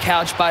over on the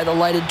couch by the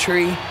lighted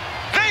tree.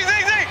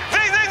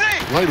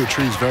 Lighted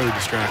tree is very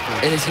distracting.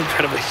 It is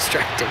incredibly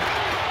distracting.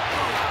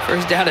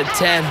 First down at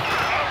 10.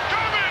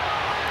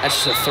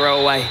 That's just a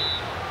throwaway.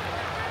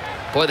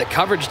 Boy, the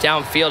coverage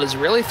downfield is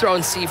really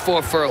throwing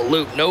C4 for a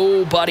loop.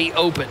 Nobody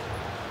open.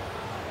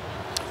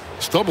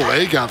 This double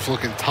A gap's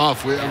looking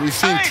tough. We've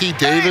seen T.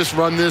 Davis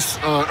run this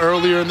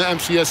earlier in the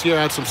MCS year,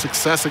 had some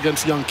success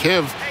against Young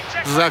Kiv.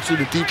 This is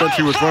actually the defense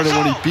he was running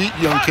when he beat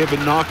Young Kiv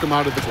and knocked him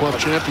out of the club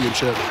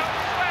championship.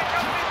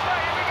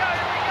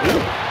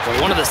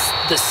 One of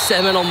the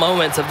seminal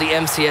moments of the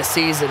MCS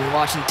season,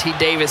 watching T.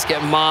 Davis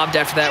get mobbed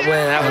after that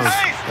win.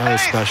 That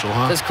was special,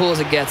 huh? As cool as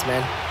it gets,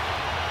 man.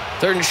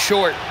 3rd and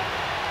short.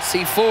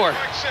 C4.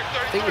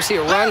 I think we see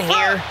a run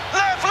here.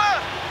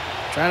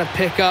 Trying to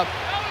pick up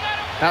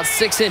about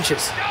 6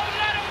 inches.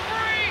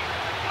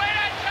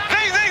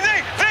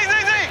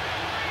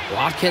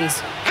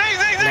 Watkins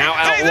now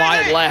out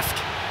wide left.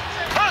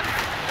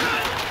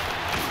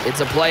 It's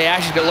a play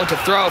action. Gonna look to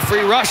throw.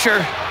 Free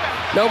rusher.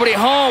 Nobody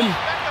home.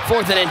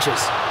 4th and inches.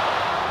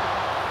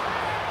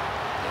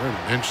 4th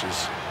and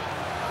inches.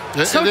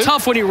 It's so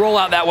tough when you roll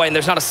out that way and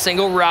there's not a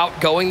single route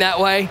going that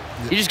way.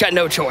 You just got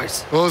no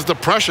choice. Well, as the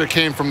pressure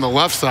came from the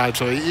left side,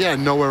 so he had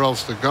nowhere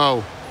else to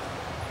go.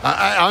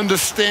 I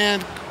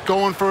understand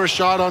going for a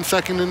shot on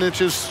 2nd and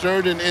inches,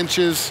 3rd and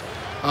inches.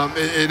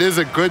 It is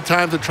a good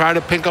time to try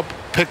to pick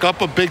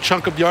up a big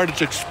chunk of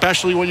yardage,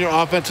 especially when your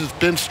offense has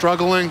been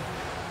struggling.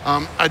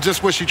 I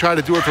just wish he tried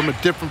to do it from a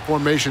different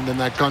formation than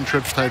that gun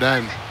trips tight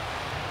end.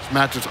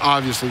 Matt is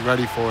obviously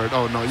ready for it.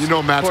 Oh, no. You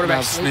know Matt's going to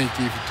have sneak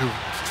defense,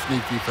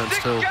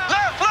 too.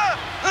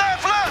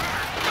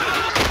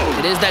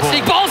 It is that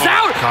sneak. Ball's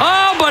out.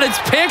 Oh, but it's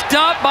picked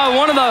up by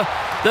one of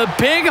the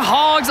big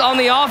hogs on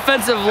the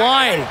offensive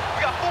line.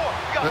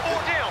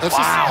 That's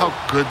just how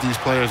good these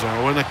players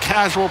are. When a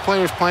casual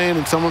player's playing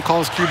and someone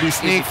calls QB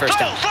sneak, first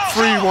down.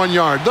 Free 1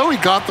 yard. Though he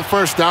got the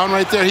first down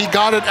right there, he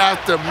got it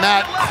after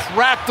Matt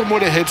cracked him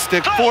with a hit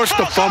stick, forced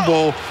a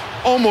fumble,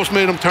 almost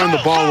made him turn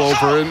the ball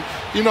over. And,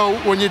 you know,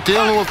 when you're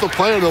dealing with a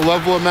player the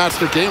level of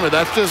Mattstergamer,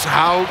 that's just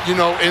how, you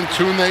know, in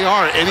tune they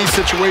are. Any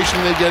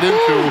situation they get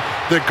into,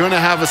 they're going to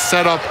have a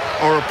setup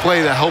or a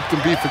play to help them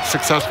be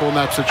successful in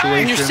that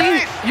situation.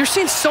 And you're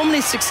seeing so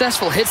many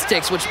successful hit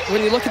sticks, which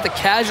when you look at the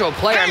casual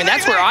player, I mean,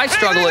 that's where I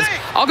struggle is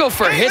I'll go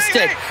for a hit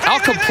stick,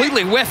 I'll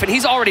completely whiff, and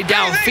he's already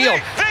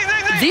downfield.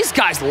 These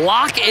guys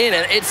lock in,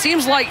 and it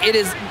seems like it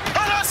is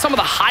some of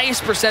the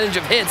highest percentage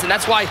of hits, and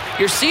that's why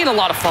you're seeing a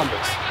lot of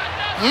fumbles.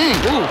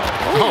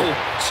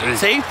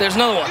 See, there's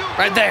another one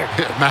right there.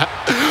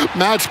 Yeah,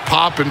 Matt's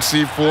popping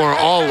C4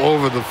 all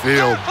over the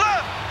field.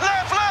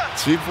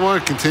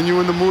 C4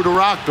 continuing to move the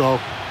rock, though.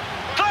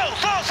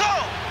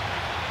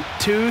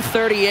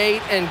 2:38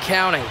 and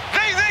counting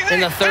in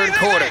the 3rd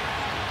quarter.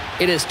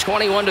 It is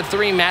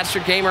 21-3,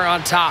 Mattstergamer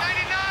on top.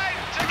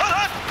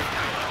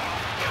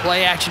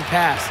 Play action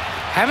pass.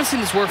 Haven't seen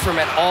this work for him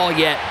at all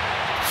yet.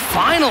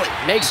 Finally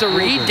makes a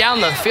read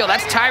down the field.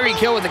 That's Tyreek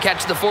Hill with the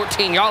catch to the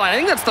 14-yard line. I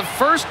think that's the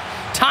first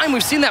time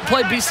we've seen that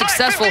play be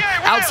successful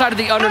outside of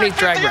the underneath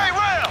drag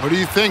route. What do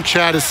you think,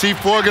 Chad? Is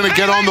C4 going to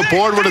get on the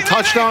board with a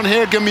touchdown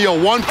here? Give me a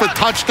 1 for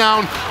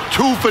touchdown,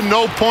 2 for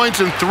no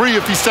points, and 3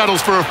 if he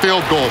settles for a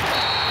field goal.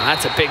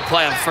 That's a big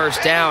play on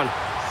first down.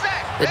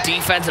 The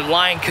defensive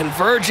line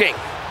converging.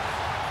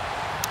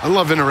 I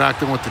love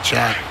interacting with the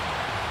chat.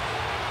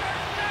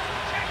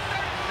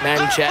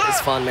 Madden chat is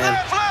fun, man.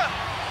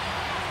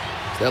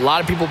 There are a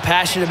lot of people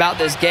passionate about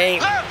this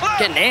game.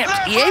 Getting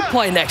amped. EA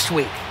play next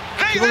week.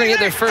 People are going to get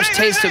their first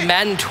taste of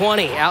Madden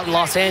 20 out in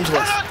Los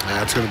Angeles.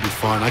 Yeah, it's going to be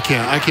fun. I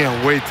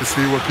can't wait to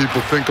see what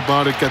people think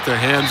about it, get their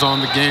hands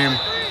on the game.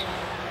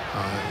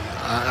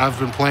 I've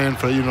been playing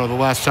for, you know, the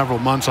last several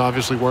months,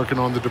 obviously working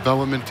on the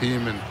development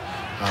team, and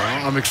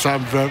I'm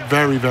excited,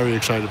 very, very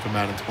excited for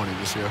Madden 20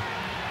 this year.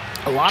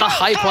 A lot of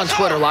hype on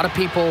Twitter. A lot of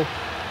people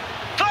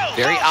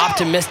very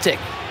optimistic.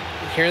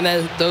 Hearing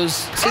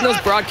seeing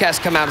those broadcasts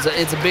come out,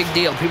 it's a big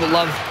deal. People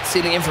love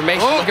seeing the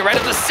information. Looking right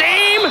at the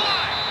seam.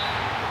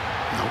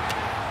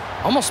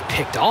 Nope. Almost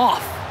picked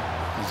off.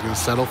 He's going to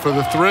settle for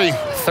the 3.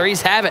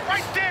 Threes have it.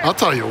 I'll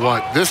tell you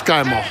what, this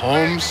guy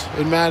Mahomes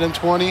in Madden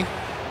 20,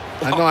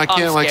 I know I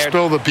can't like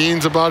spill the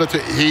beans about it.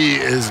 He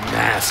is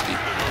nasty.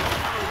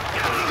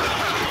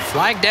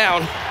 Flag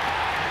down.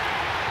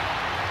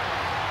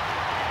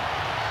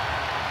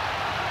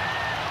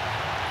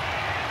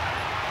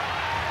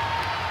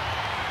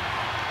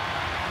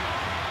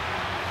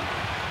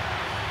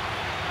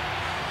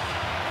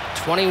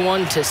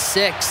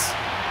 (21-6).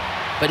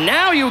 But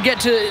now you get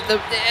to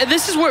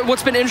this is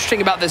what's been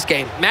interesting about this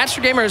game.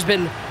 Mattstergamer has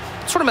been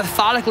sort of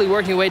methodically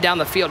working way down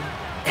the field.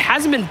 It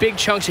hasn't been big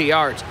chunks of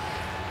yards.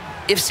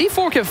 if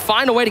C4 can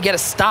find a way to get a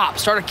stop,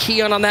 start a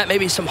key on that,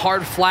 maybe some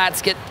hard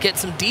flats, get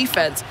some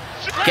defense,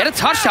 get a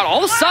touchdown,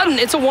 all of a sudden,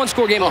 it's a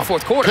one-score game in the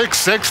fourth quarter. Pick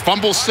 6,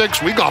 fumble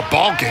 6, we got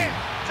ball game.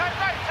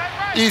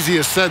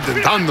 Easier said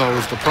than done, though,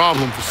 is the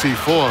problem for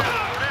C4.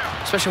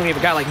 Especially when you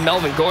have a guy like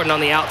Melvin Gordon on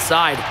the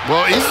outside.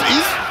 Well,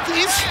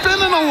 he's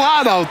spinning a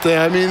lot out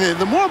there. I mean,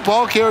 the more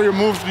ball carrier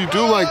moves you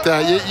do like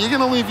that, you're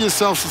going to leave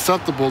yourself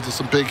susceptible to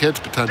some big hits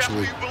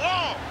potentially.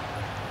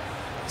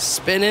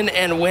 Spinning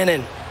and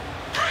winning.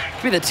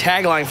 Could be the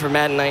tagline for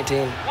Madden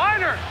 19.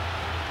 Liner.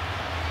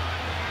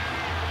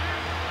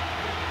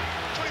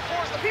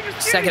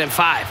 2nd and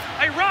 5.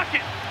 Hey,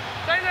 Rocket.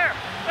 Stay there.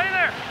 Stay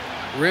there.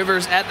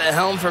 Rivers at the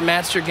helm for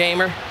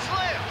Mattstergamer.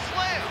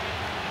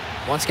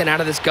 Once again out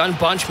of this gun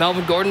bunch,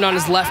 Melvin Gordon on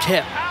his left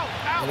hip.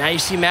 And now you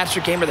see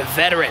Mattstergamer, the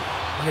veteran.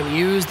 You can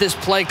use this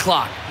play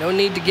clock. No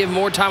need to give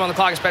more time on the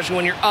clock, especially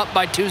when you're up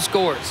by 2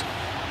 scores.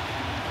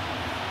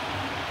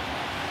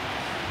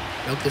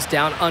 Milk this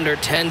down under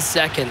 10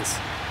 seconds.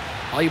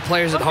 All you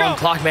players at home,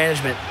 clock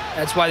management.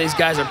 That's why these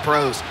guys are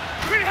pros.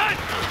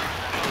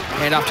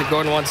 Hand off to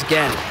Gordon once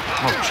again.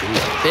 Oh, geez.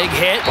 Big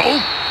hit.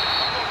 Boom.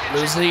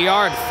 Loses a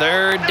yard.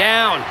 3rd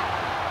down.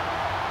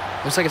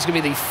 Looks like it's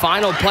going to be the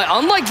final play.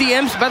 Unlike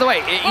the by the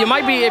way, you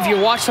might be, if you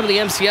watch some of the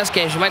MCS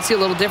games, you might see a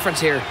little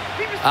difference here.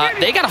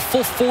 They got a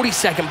full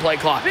 40-second play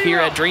clock here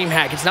at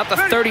DreamHack. It's not the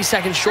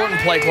 30-second shortened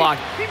play clock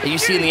that you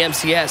see in the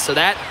MCS. So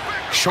that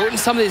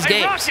shortens some of these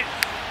games.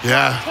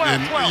 Yeah,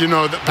 and you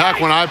know, back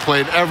when I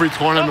played, every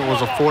tournament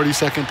was a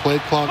 40-second play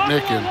clock,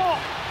 Nick, and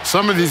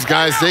some of these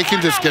guys, they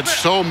can just get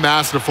so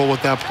masterful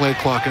with that play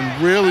clock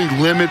and really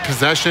limit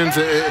possessions.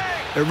 It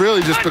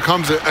really just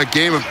becomes a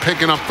game of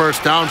picking up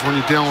first downs when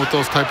you're dealing with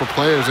those type of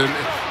players. And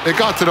it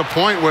got to the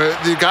point where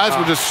the guys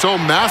were just so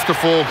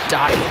masterful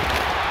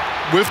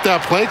with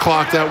that play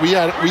clock that we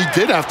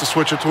did have to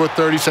switch it to a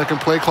 30-second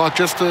play clock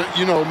just to,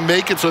 you know,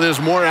 make it so there's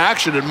more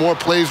action and more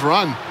plays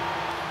run.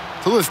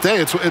 To this day,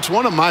 it's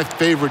one of my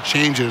favorite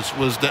changes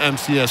was the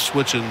MCS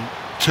switching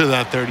to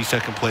that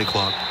 30-second play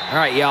clock. All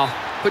right, y'all.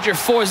 Put your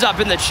 4s up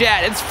in the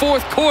chat. It's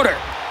 4th quarter.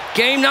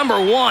 Game number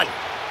 1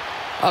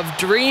 of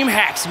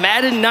DreamHack's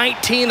Madden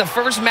 19, the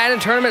first Madden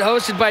tournament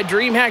hosted by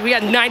DreamHack. We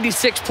got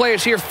 96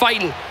 players here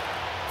fighting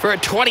for a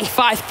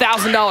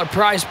 $25,000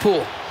 prize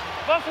pool.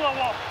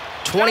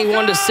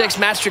 21-6,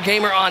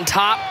 Mattstergamer on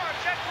top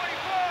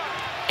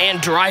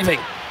and driving.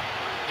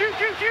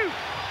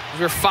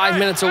 We're 5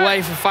 minutes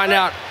away from finding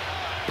out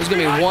who's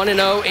going to be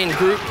 1-0 in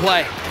group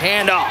play.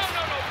 Handoff.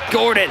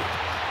 Gordon.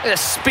 The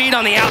speed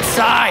on the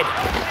outside.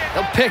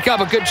 They'll pick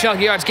up a good chunk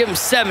of yards, give him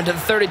 7 to the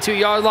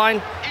 32-yard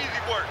line.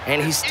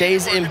 And he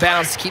stays in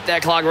bounds to keep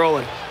that clock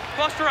rolling.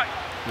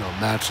 You know,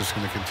 Matt's just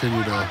going to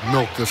continue to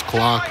milk this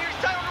clock.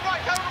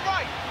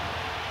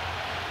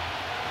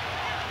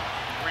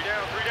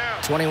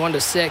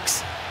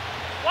 21-6.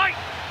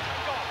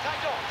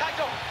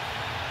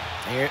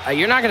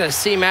 You're not going to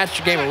see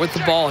Mattstergamer with the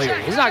ball here.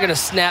 He's not going to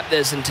snap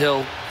this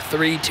until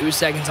 2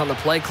 seconds on the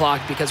play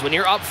clock, because when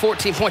you're up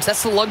 14 points,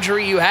 that's the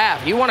luxury you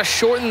have. You want to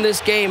shorten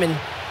this game, and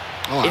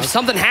if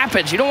something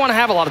happens, you don't want to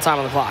have a lot of time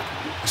on the clock.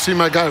 I see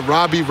my guy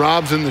Robbie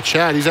Robs in the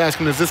chat. He's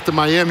asking, is this the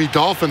Miami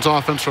Dolphins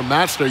offense from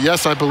Mattster?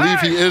 Yes, I believe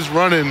he is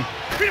running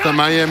the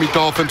Miami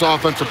Dolphins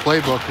offensive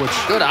playbook, which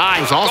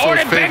is also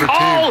Gordon, his favorite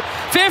team.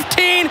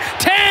 15,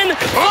 10,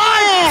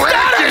 5,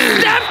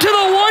 step to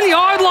the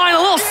 1-yard line, a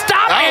little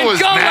stop that and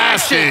was go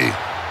nasty. action.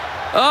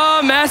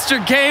 Oh,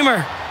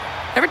 Mattstergamer.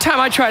 Every time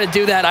I try to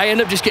do that, I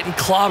end up just getting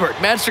clobbered.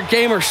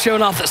 Mattstergamer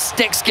showing off the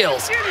stick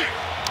skills.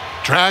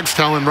 Drag's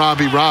telling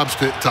Robbie Robs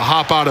to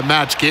hop out of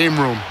Matt's game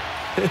room.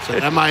 So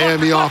that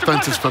Miami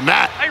offense is for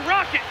Matt.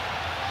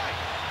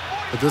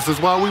 But this is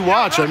why we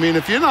watch. I mean,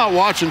 if you're not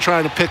watching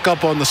trying to pick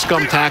up on the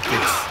scum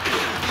tactics,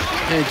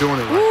 you ain't doing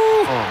it right. Woo.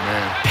 Oh,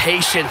 man.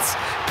 Patience.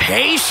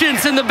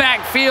 Patience in the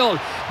backfield.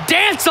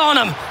 Dance on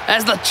him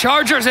as the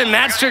Chargers and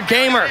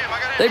Mattstergamer.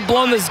 They've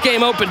blown this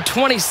game open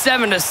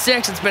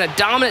 27-6. It's been a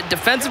dominant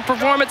defensive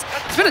performance.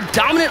 It's been a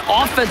dominant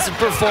offensive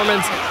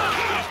performance.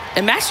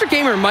 And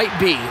Mattstergamer might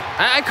be,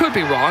 I could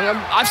be wrong,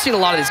 I've seen a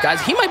lot of these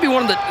guys, he might be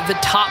one of the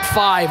top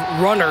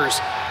 5 runners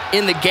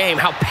in the game,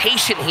 how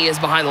patient he is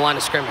behind the line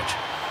of scrimmage.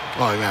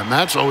 Oh, yeah,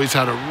 Matt's always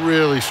had a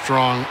really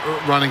strong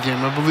running game.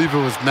 I believe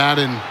it was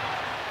Madden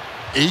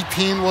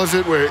 18, was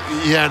it, where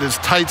he had his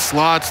tight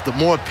slots, the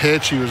more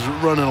pitch. He was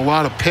running a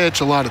lot of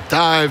pitch, a lot of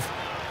dive.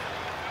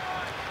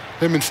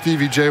 Him and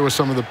Stevie J were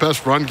some of the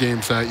best run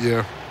games that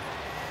year.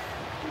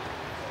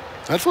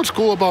 That's what's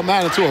cool about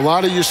Madden, too. A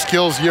lot of your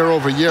skills year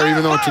over year,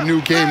 even though it's a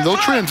new game, they'll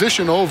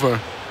transition over.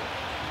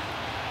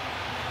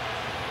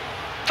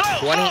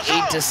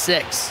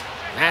 28-6.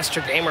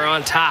 Mattstergamer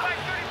on top.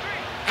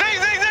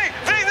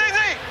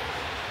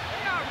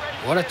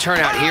 What a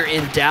turnout here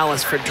in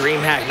Dallas for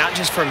DreamHack, not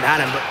just for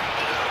Madden, but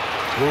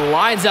the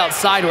lines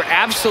outside were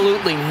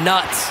absolutely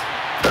nuts.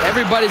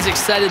 Everybody's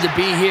excited to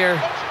be here.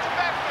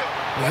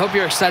 We hope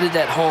you're excited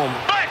at home.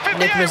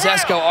 Nick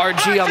Mazesco,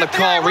 RG on the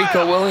call,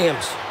 Rico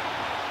Williams.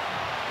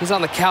 He's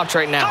on the couch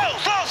right now,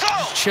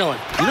 just chilling.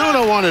 You know what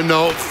I want to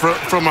know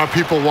from our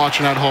people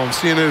watching at home,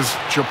 seeing as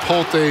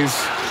Chipotle's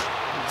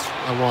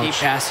I watched.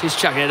 Deep pass. He's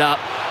chucking it up.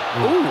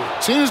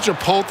 Ooh. Seeing as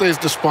Chipotle is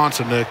the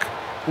sponsor, Nick,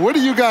 what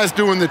do you guys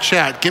do in the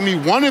chat? Give me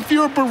 1 if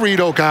you're a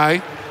burrito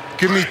guy.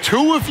 Give me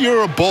 2 if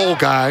you're a bowl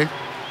guy.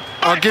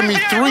 Or give me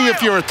 3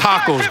 if you're a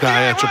tacos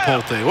guy at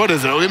Chipotle. What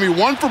is it? Give me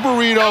 1 for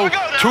burrito,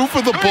 2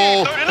 for the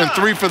bowl, and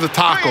 3 for the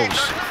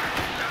tacos.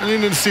 I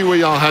need to see where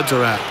y'all heads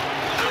are at.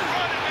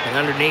 And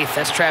underneath,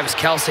 that's Travis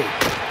Kelce.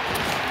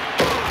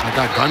 I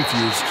got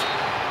confused.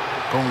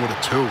 Going with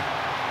a 2.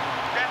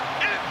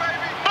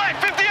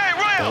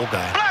 Bowl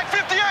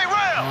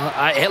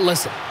guy.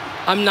 Listen,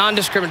 I'm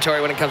non-discriminatory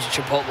when it comes to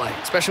Chipotle,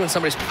 especially when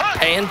somebody's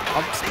paying.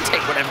 I'll just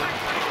take whatever.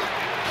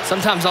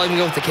 Sometimes I'll even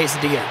go with the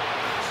quesadilla.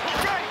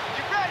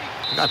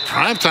 That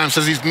Primetime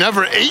says he's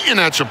never eaten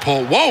at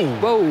Chipotle. Whoa.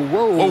 Whoa,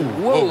 whoa,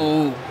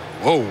 whoa.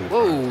 Whoa.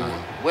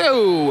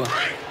 Whoa.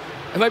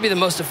 It might be the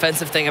most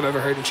offensive thing I've ever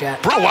heard in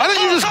chat. Bro, why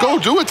don't you just go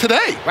do it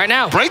today? Right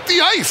now. Break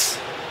the ice.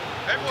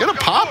 Get it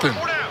popping.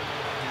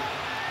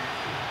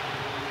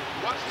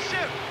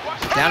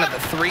 Down at the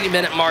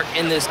 3-minute mark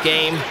in this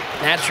game.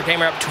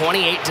 Mattstergamer up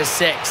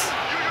 28-6.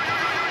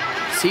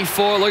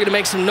 C4 looking to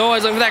make some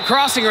noise, looking for that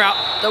crossing route.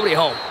 Nobody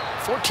home.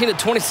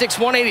 14-26,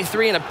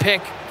 183 and a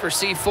pick for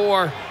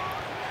C4.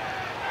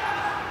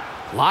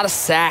 A lot of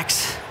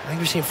sacks. I think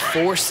we've seen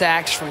 4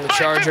 sacks from the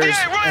Chargers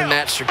and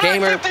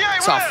Mattstergamer.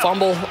 Saw a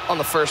fumble on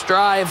the first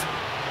drive.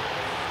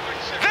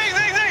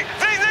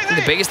 And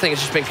the biggest thing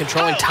has just been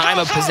controlling time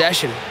of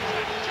possession.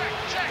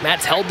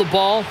 Matt's held the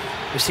ball.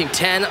 We've seen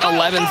 10,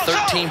 11,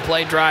 13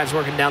 play drives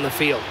working down the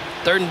field.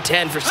 3rd and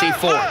 10 for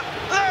C4.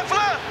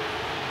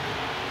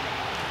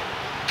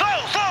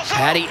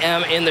 Patty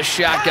M in the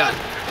shotgun.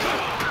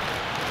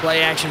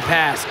 Play action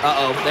pass.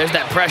 Uh-oh, there's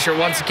that pressure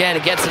once again.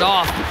 It gets it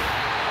off.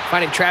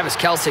 Finding Travis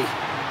Kelce.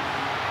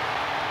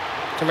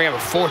 To bring up a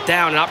 4th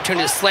down, an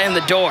opportunity to slam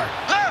the door.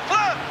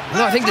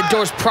 No, I think the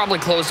door's probably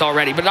closed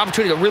already, but an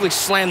opportunity to really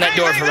slam that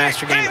door for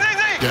Mattstergamer.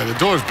 Yeah, the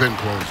door's been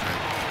closed, man.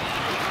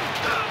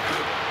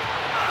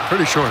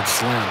 Pretty sure it's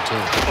slammed, too.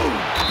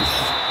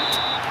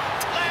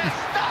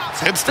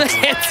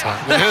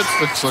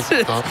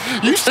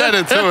 You said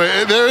it, too.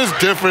 There is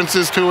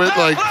differences to it.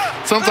 Like,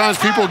 sometimes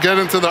people get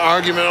into the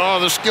argument, oh,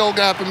 the skill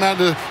gap and that.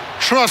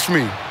 Trust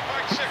me.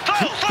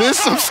 There's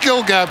some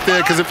skill gap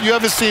there, because if you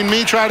ever seen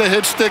me try to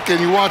hit stick and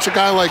you watch a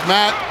guy like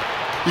Matt,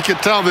 you can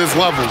tell there's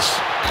levels.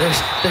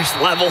 There's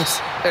levels.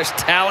 There's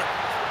talent.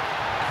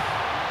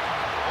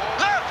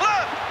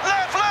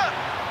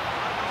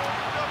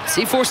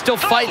 C4 still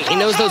fighting. He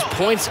knows those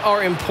points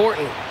are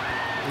important.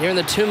 You're in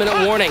the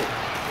 2-minute warning.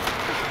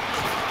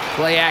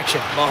 Play action.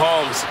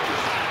 Mahomes.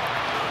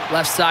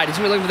 Left side. He's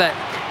going to be looking for that.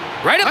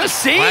 Right up the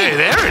seam. Hey,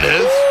 there it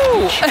is.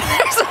 Ooh,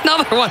 there's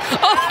another one.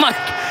 Oh, my.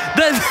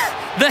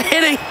 The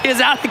hitting is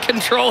out of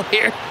control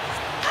here.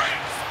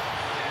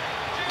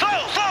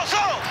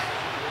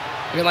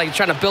 Looking like you're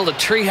trying to build a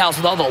treehouse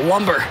with all the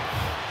lumber.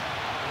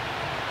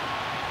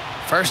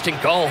 1st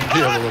and goal.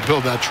 Be able to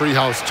build that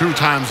treehouse 2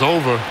 times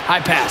over.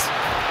 High pass.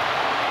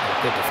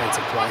 Good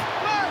defensive play.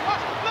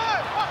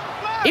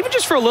 Even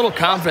just for a little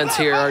confidence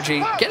here,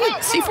 RG.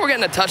 C4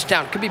 getting a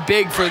touchdown could be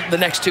big for the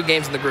next 2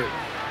 games in the group.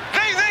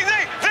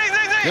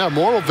 Yeah,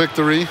 moral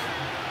victory.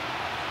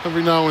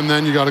 Every now and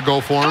then you got to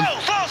go for him.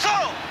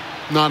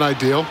 Not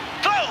ideal.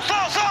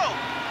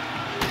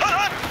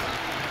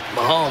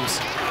 Mahomes.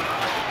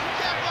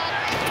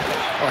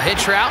 Well,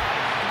 hitch route.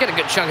 Get a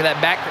good chunk of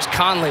that back. Chris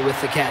Conley with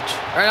the catch.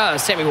 Or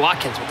Sammy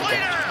Watkins with the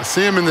catch. I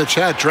see him in the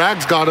chat.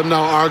 Drag's got him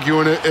now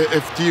arguing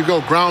if do you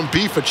go ground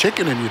beef or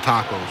chicken in your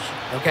tacos.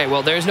 Okay,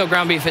 well, there's no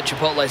ground beef at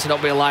Chipotle, so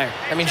don't be a liar.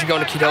 That means you're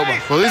going to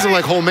Qdoba. Well, these are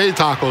like homemade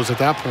tacos at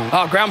that point.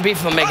 Oh, ground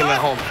beef, I'm making them at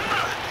home.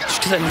 Just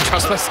because I didn't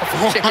trust myself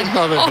with chicken.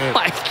 Oh,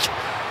 my God.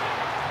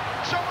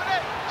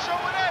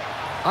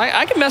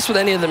 I can mess with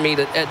any of the meat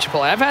at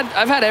Chipotle. I've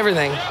had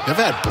everything. You've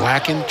had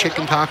blackened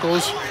chicken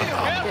tacos?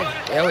 Phenomenal.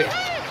 Yeah. Oh,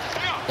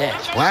 yeah.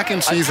 Yeah.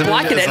 Blackened seasoning.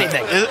 Blackened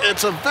anything.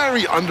 It's a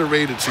very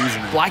underrated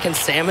seasoning. Blackened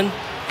salmon.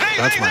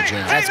 That's my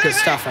jam. That's good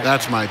stuff, right?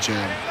 That's my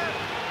jam.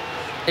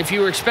 If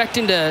you were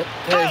expecting to,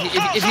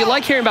 if you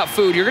like hearing about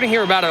food, you're going to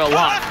hear about it a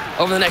lot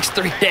over the next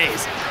 3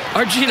 days.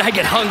 RG and I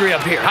get hungry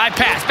up here. High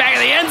pass, back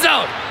of the end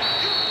zone.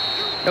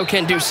 No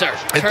can do, sir.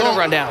 Turnover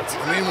rundowns.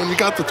 I mean, when you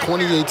got the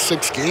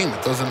 28-6 game,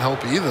 it doesn't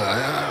help either.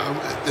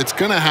 It's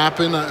going to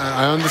happen.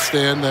 I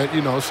understand that,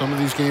 you know, some of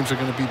these games are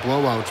going to be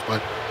blowouts,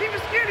 but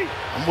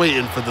I'm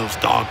waiting for those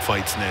dog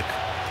fights, Nick.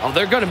 Oh,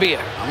 they're going to be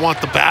here. I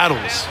want the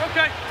battles.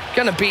 Okay.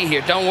 Going to be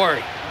here. Don't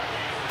worry.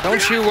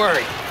 Don't you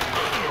worry.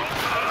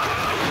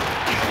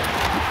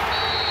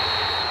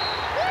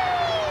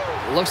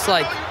 Looks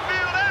like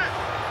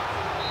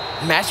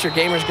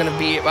Mattstergamer's going to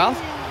be, well,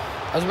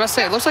 I was about to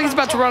say, it looks like he's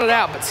about to run it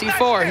out, but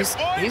C4,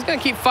 he's going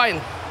to keep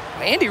fighting.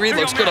 Andy Reid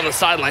looks good on the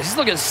sidelines. He's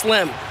looking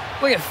slim,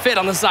 looking fit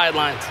on the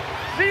sidelines.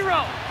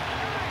 0.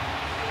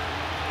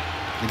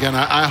 Again,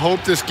 I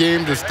hope this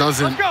game just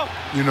doesn't,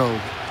 you know,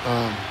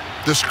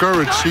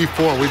 discourage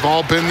C4. We've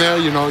all been there.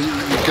 You know, you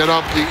get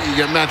up, you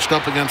get matched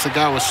up against a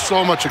guy with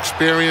so much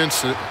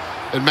experience at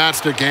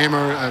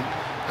Mattstergamer.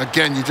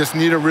 Again, you just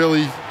need to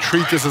really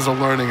treat this as a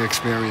learning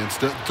experience.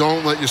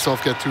 Don't let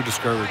yourself get too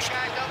discouraged.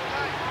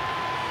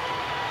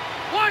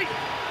 White!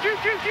 Shoot,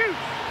 shoot, shoot!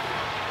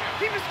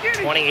 Keep it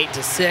skinny!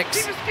 28-6.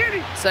 Keep it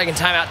skinny! Second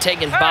timeout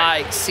taken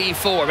by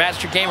C4.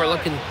 Mattstergamer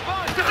looking,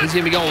 he's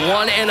gonna be going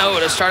 1-0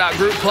 to start out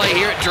group play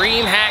here at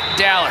DreamHack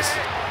Dallas.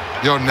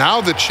 Yo, now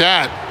the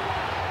chat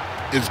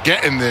is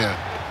getting there.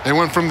 They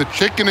went from the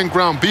chicken and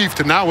ground beef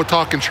to now we're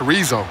talking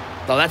chorizo.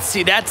 Oh, that's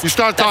you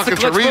start talking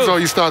chorizo,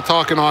 you start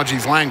talking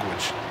RG's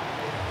language.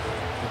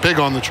 Big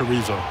on the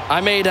chorizo.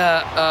 I made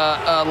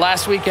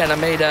last weekend. I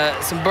made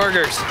some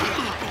burgers.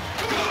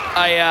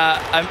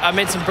 I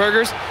made some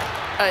burgers.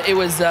 It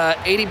was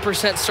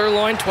 80%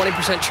 sirloin,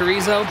 20%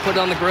 chorizo. Put it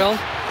on the grill.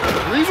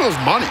 Chorizo's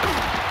money.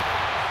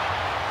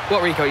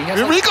 What, Rico? You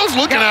guys? Rico's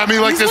looking at me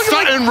like there's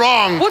something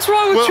wrong. What's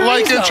wrong with chorizo?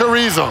 Like in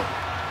chorizo.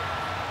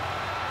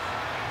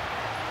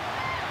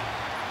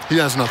 He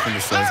has nothing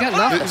to say. He's got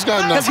nothing. He's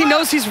got nothing. Because he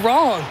knows he's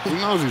wrong. He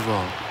knows he's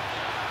wrong.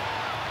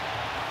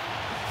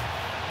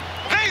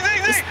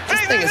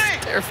 This thing is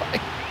terrifying.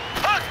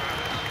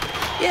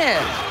 Yeah.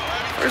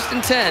 1st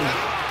and 10.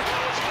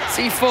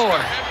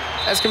 C4.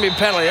 That's going to be a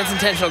penalty. That's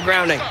intentional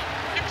grounding.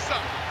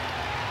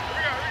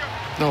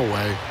 No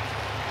way.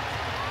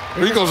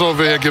 Rico's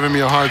over here giving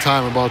me a hard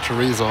time about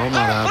chorizo. I'm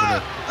not having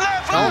it.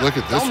 Oh, look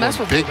at this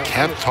one. Big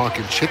Kev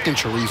talking chicken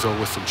chorizo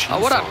with some cheese. Oh,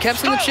 what up? sauce.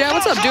 Kev's in the chat.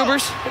 What's up,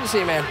 Dubers? Good to see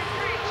you, man.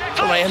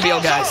 For my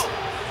NBL guys.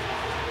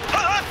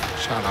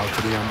 Shout out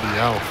to the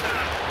NBL.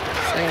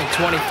 Second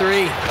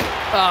 23.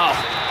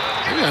 Oh.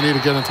 Maybe I need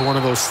to get into one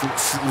of those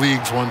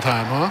leagues one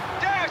time, huh?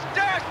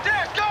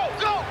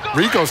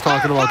 Rico's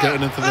talking about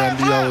getting into the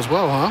NBL as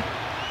well, huh?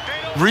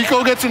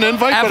 Rico gets an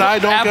invite, but I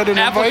don't get an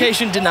invite?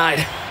 Application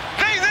denied.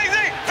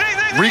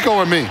 Rico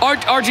or me?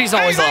 RG's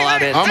always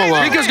allowed in. I'm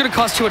allowed. Rico's going to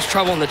cause too much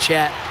trouble in the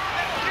chat.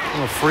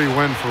 A free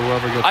win for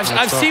whoever gets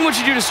I've seen what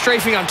you do to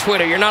strafing on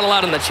Twitter. You're not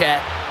allowed in the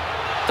chat.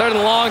 3rd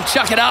and long,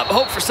 chuck it up,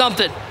 hope for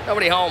something.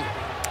 Nobody home.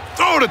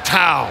 Throw the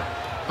towel.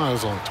 Oh,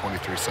 there's only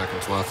 23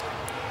 seconds left.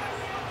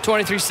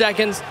 23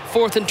 seconds,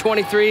 4th and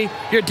 23.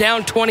 You're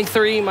down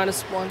 23,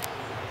 -1.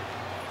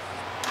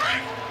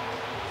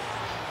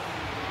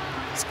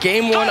 It's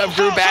game 1 of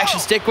group action.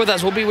 Stick with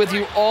us. We'll be with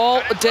you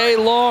all day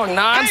long.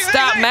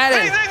 Non-stop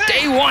Madden.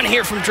 Day 1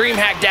 here from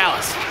DreamHack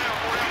Dallas.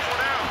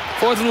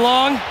 4th and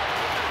long.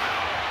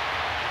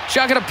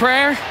 Chuck it a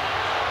prayer.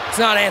 It's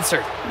not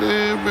answered.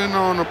 Living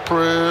on a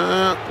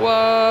prayer.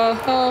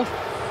 Whoa.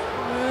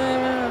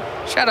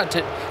 Shout out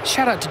to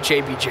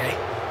JBJ.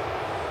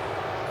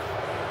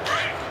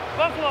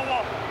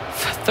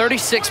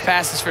 36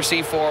 passes for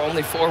C4,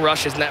 only 4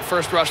 rushes, and that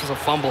first rush was a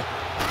fumble.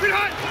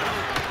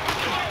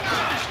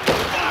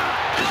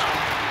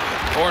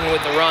 Gordon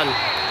with the run.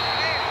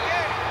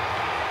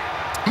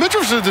 I'm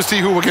interested to see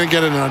who we're going to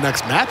get in our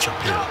next matchup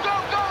here.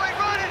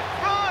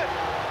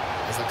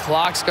 As the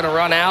clock's going to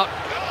run out.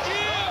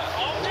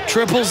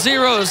 Triple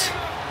zeros.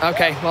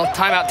 Okay, well,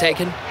 timeout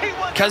taken.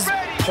 Because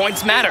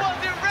points matter.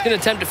 He's going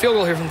to attempt a field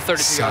goal here from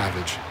 33.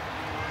 Savage.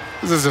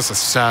 This is just a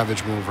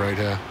savage move right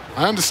here.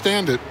 I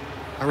understand it.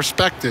 I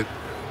respect it.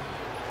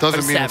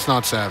 Doesn't mean it's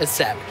not savage. It's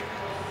savage.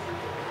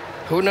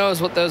 Who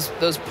knows what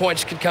those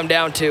points could come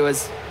down to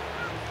as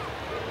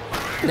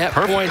net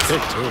points.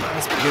 Kick too.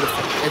 That's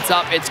beautiful. It's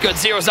up. It's good.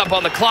 Zero's up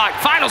on the clock.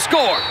 Final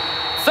score,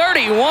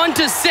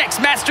 31-6.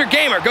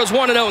 Mattstergamer goes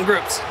 1-0 in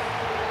groups.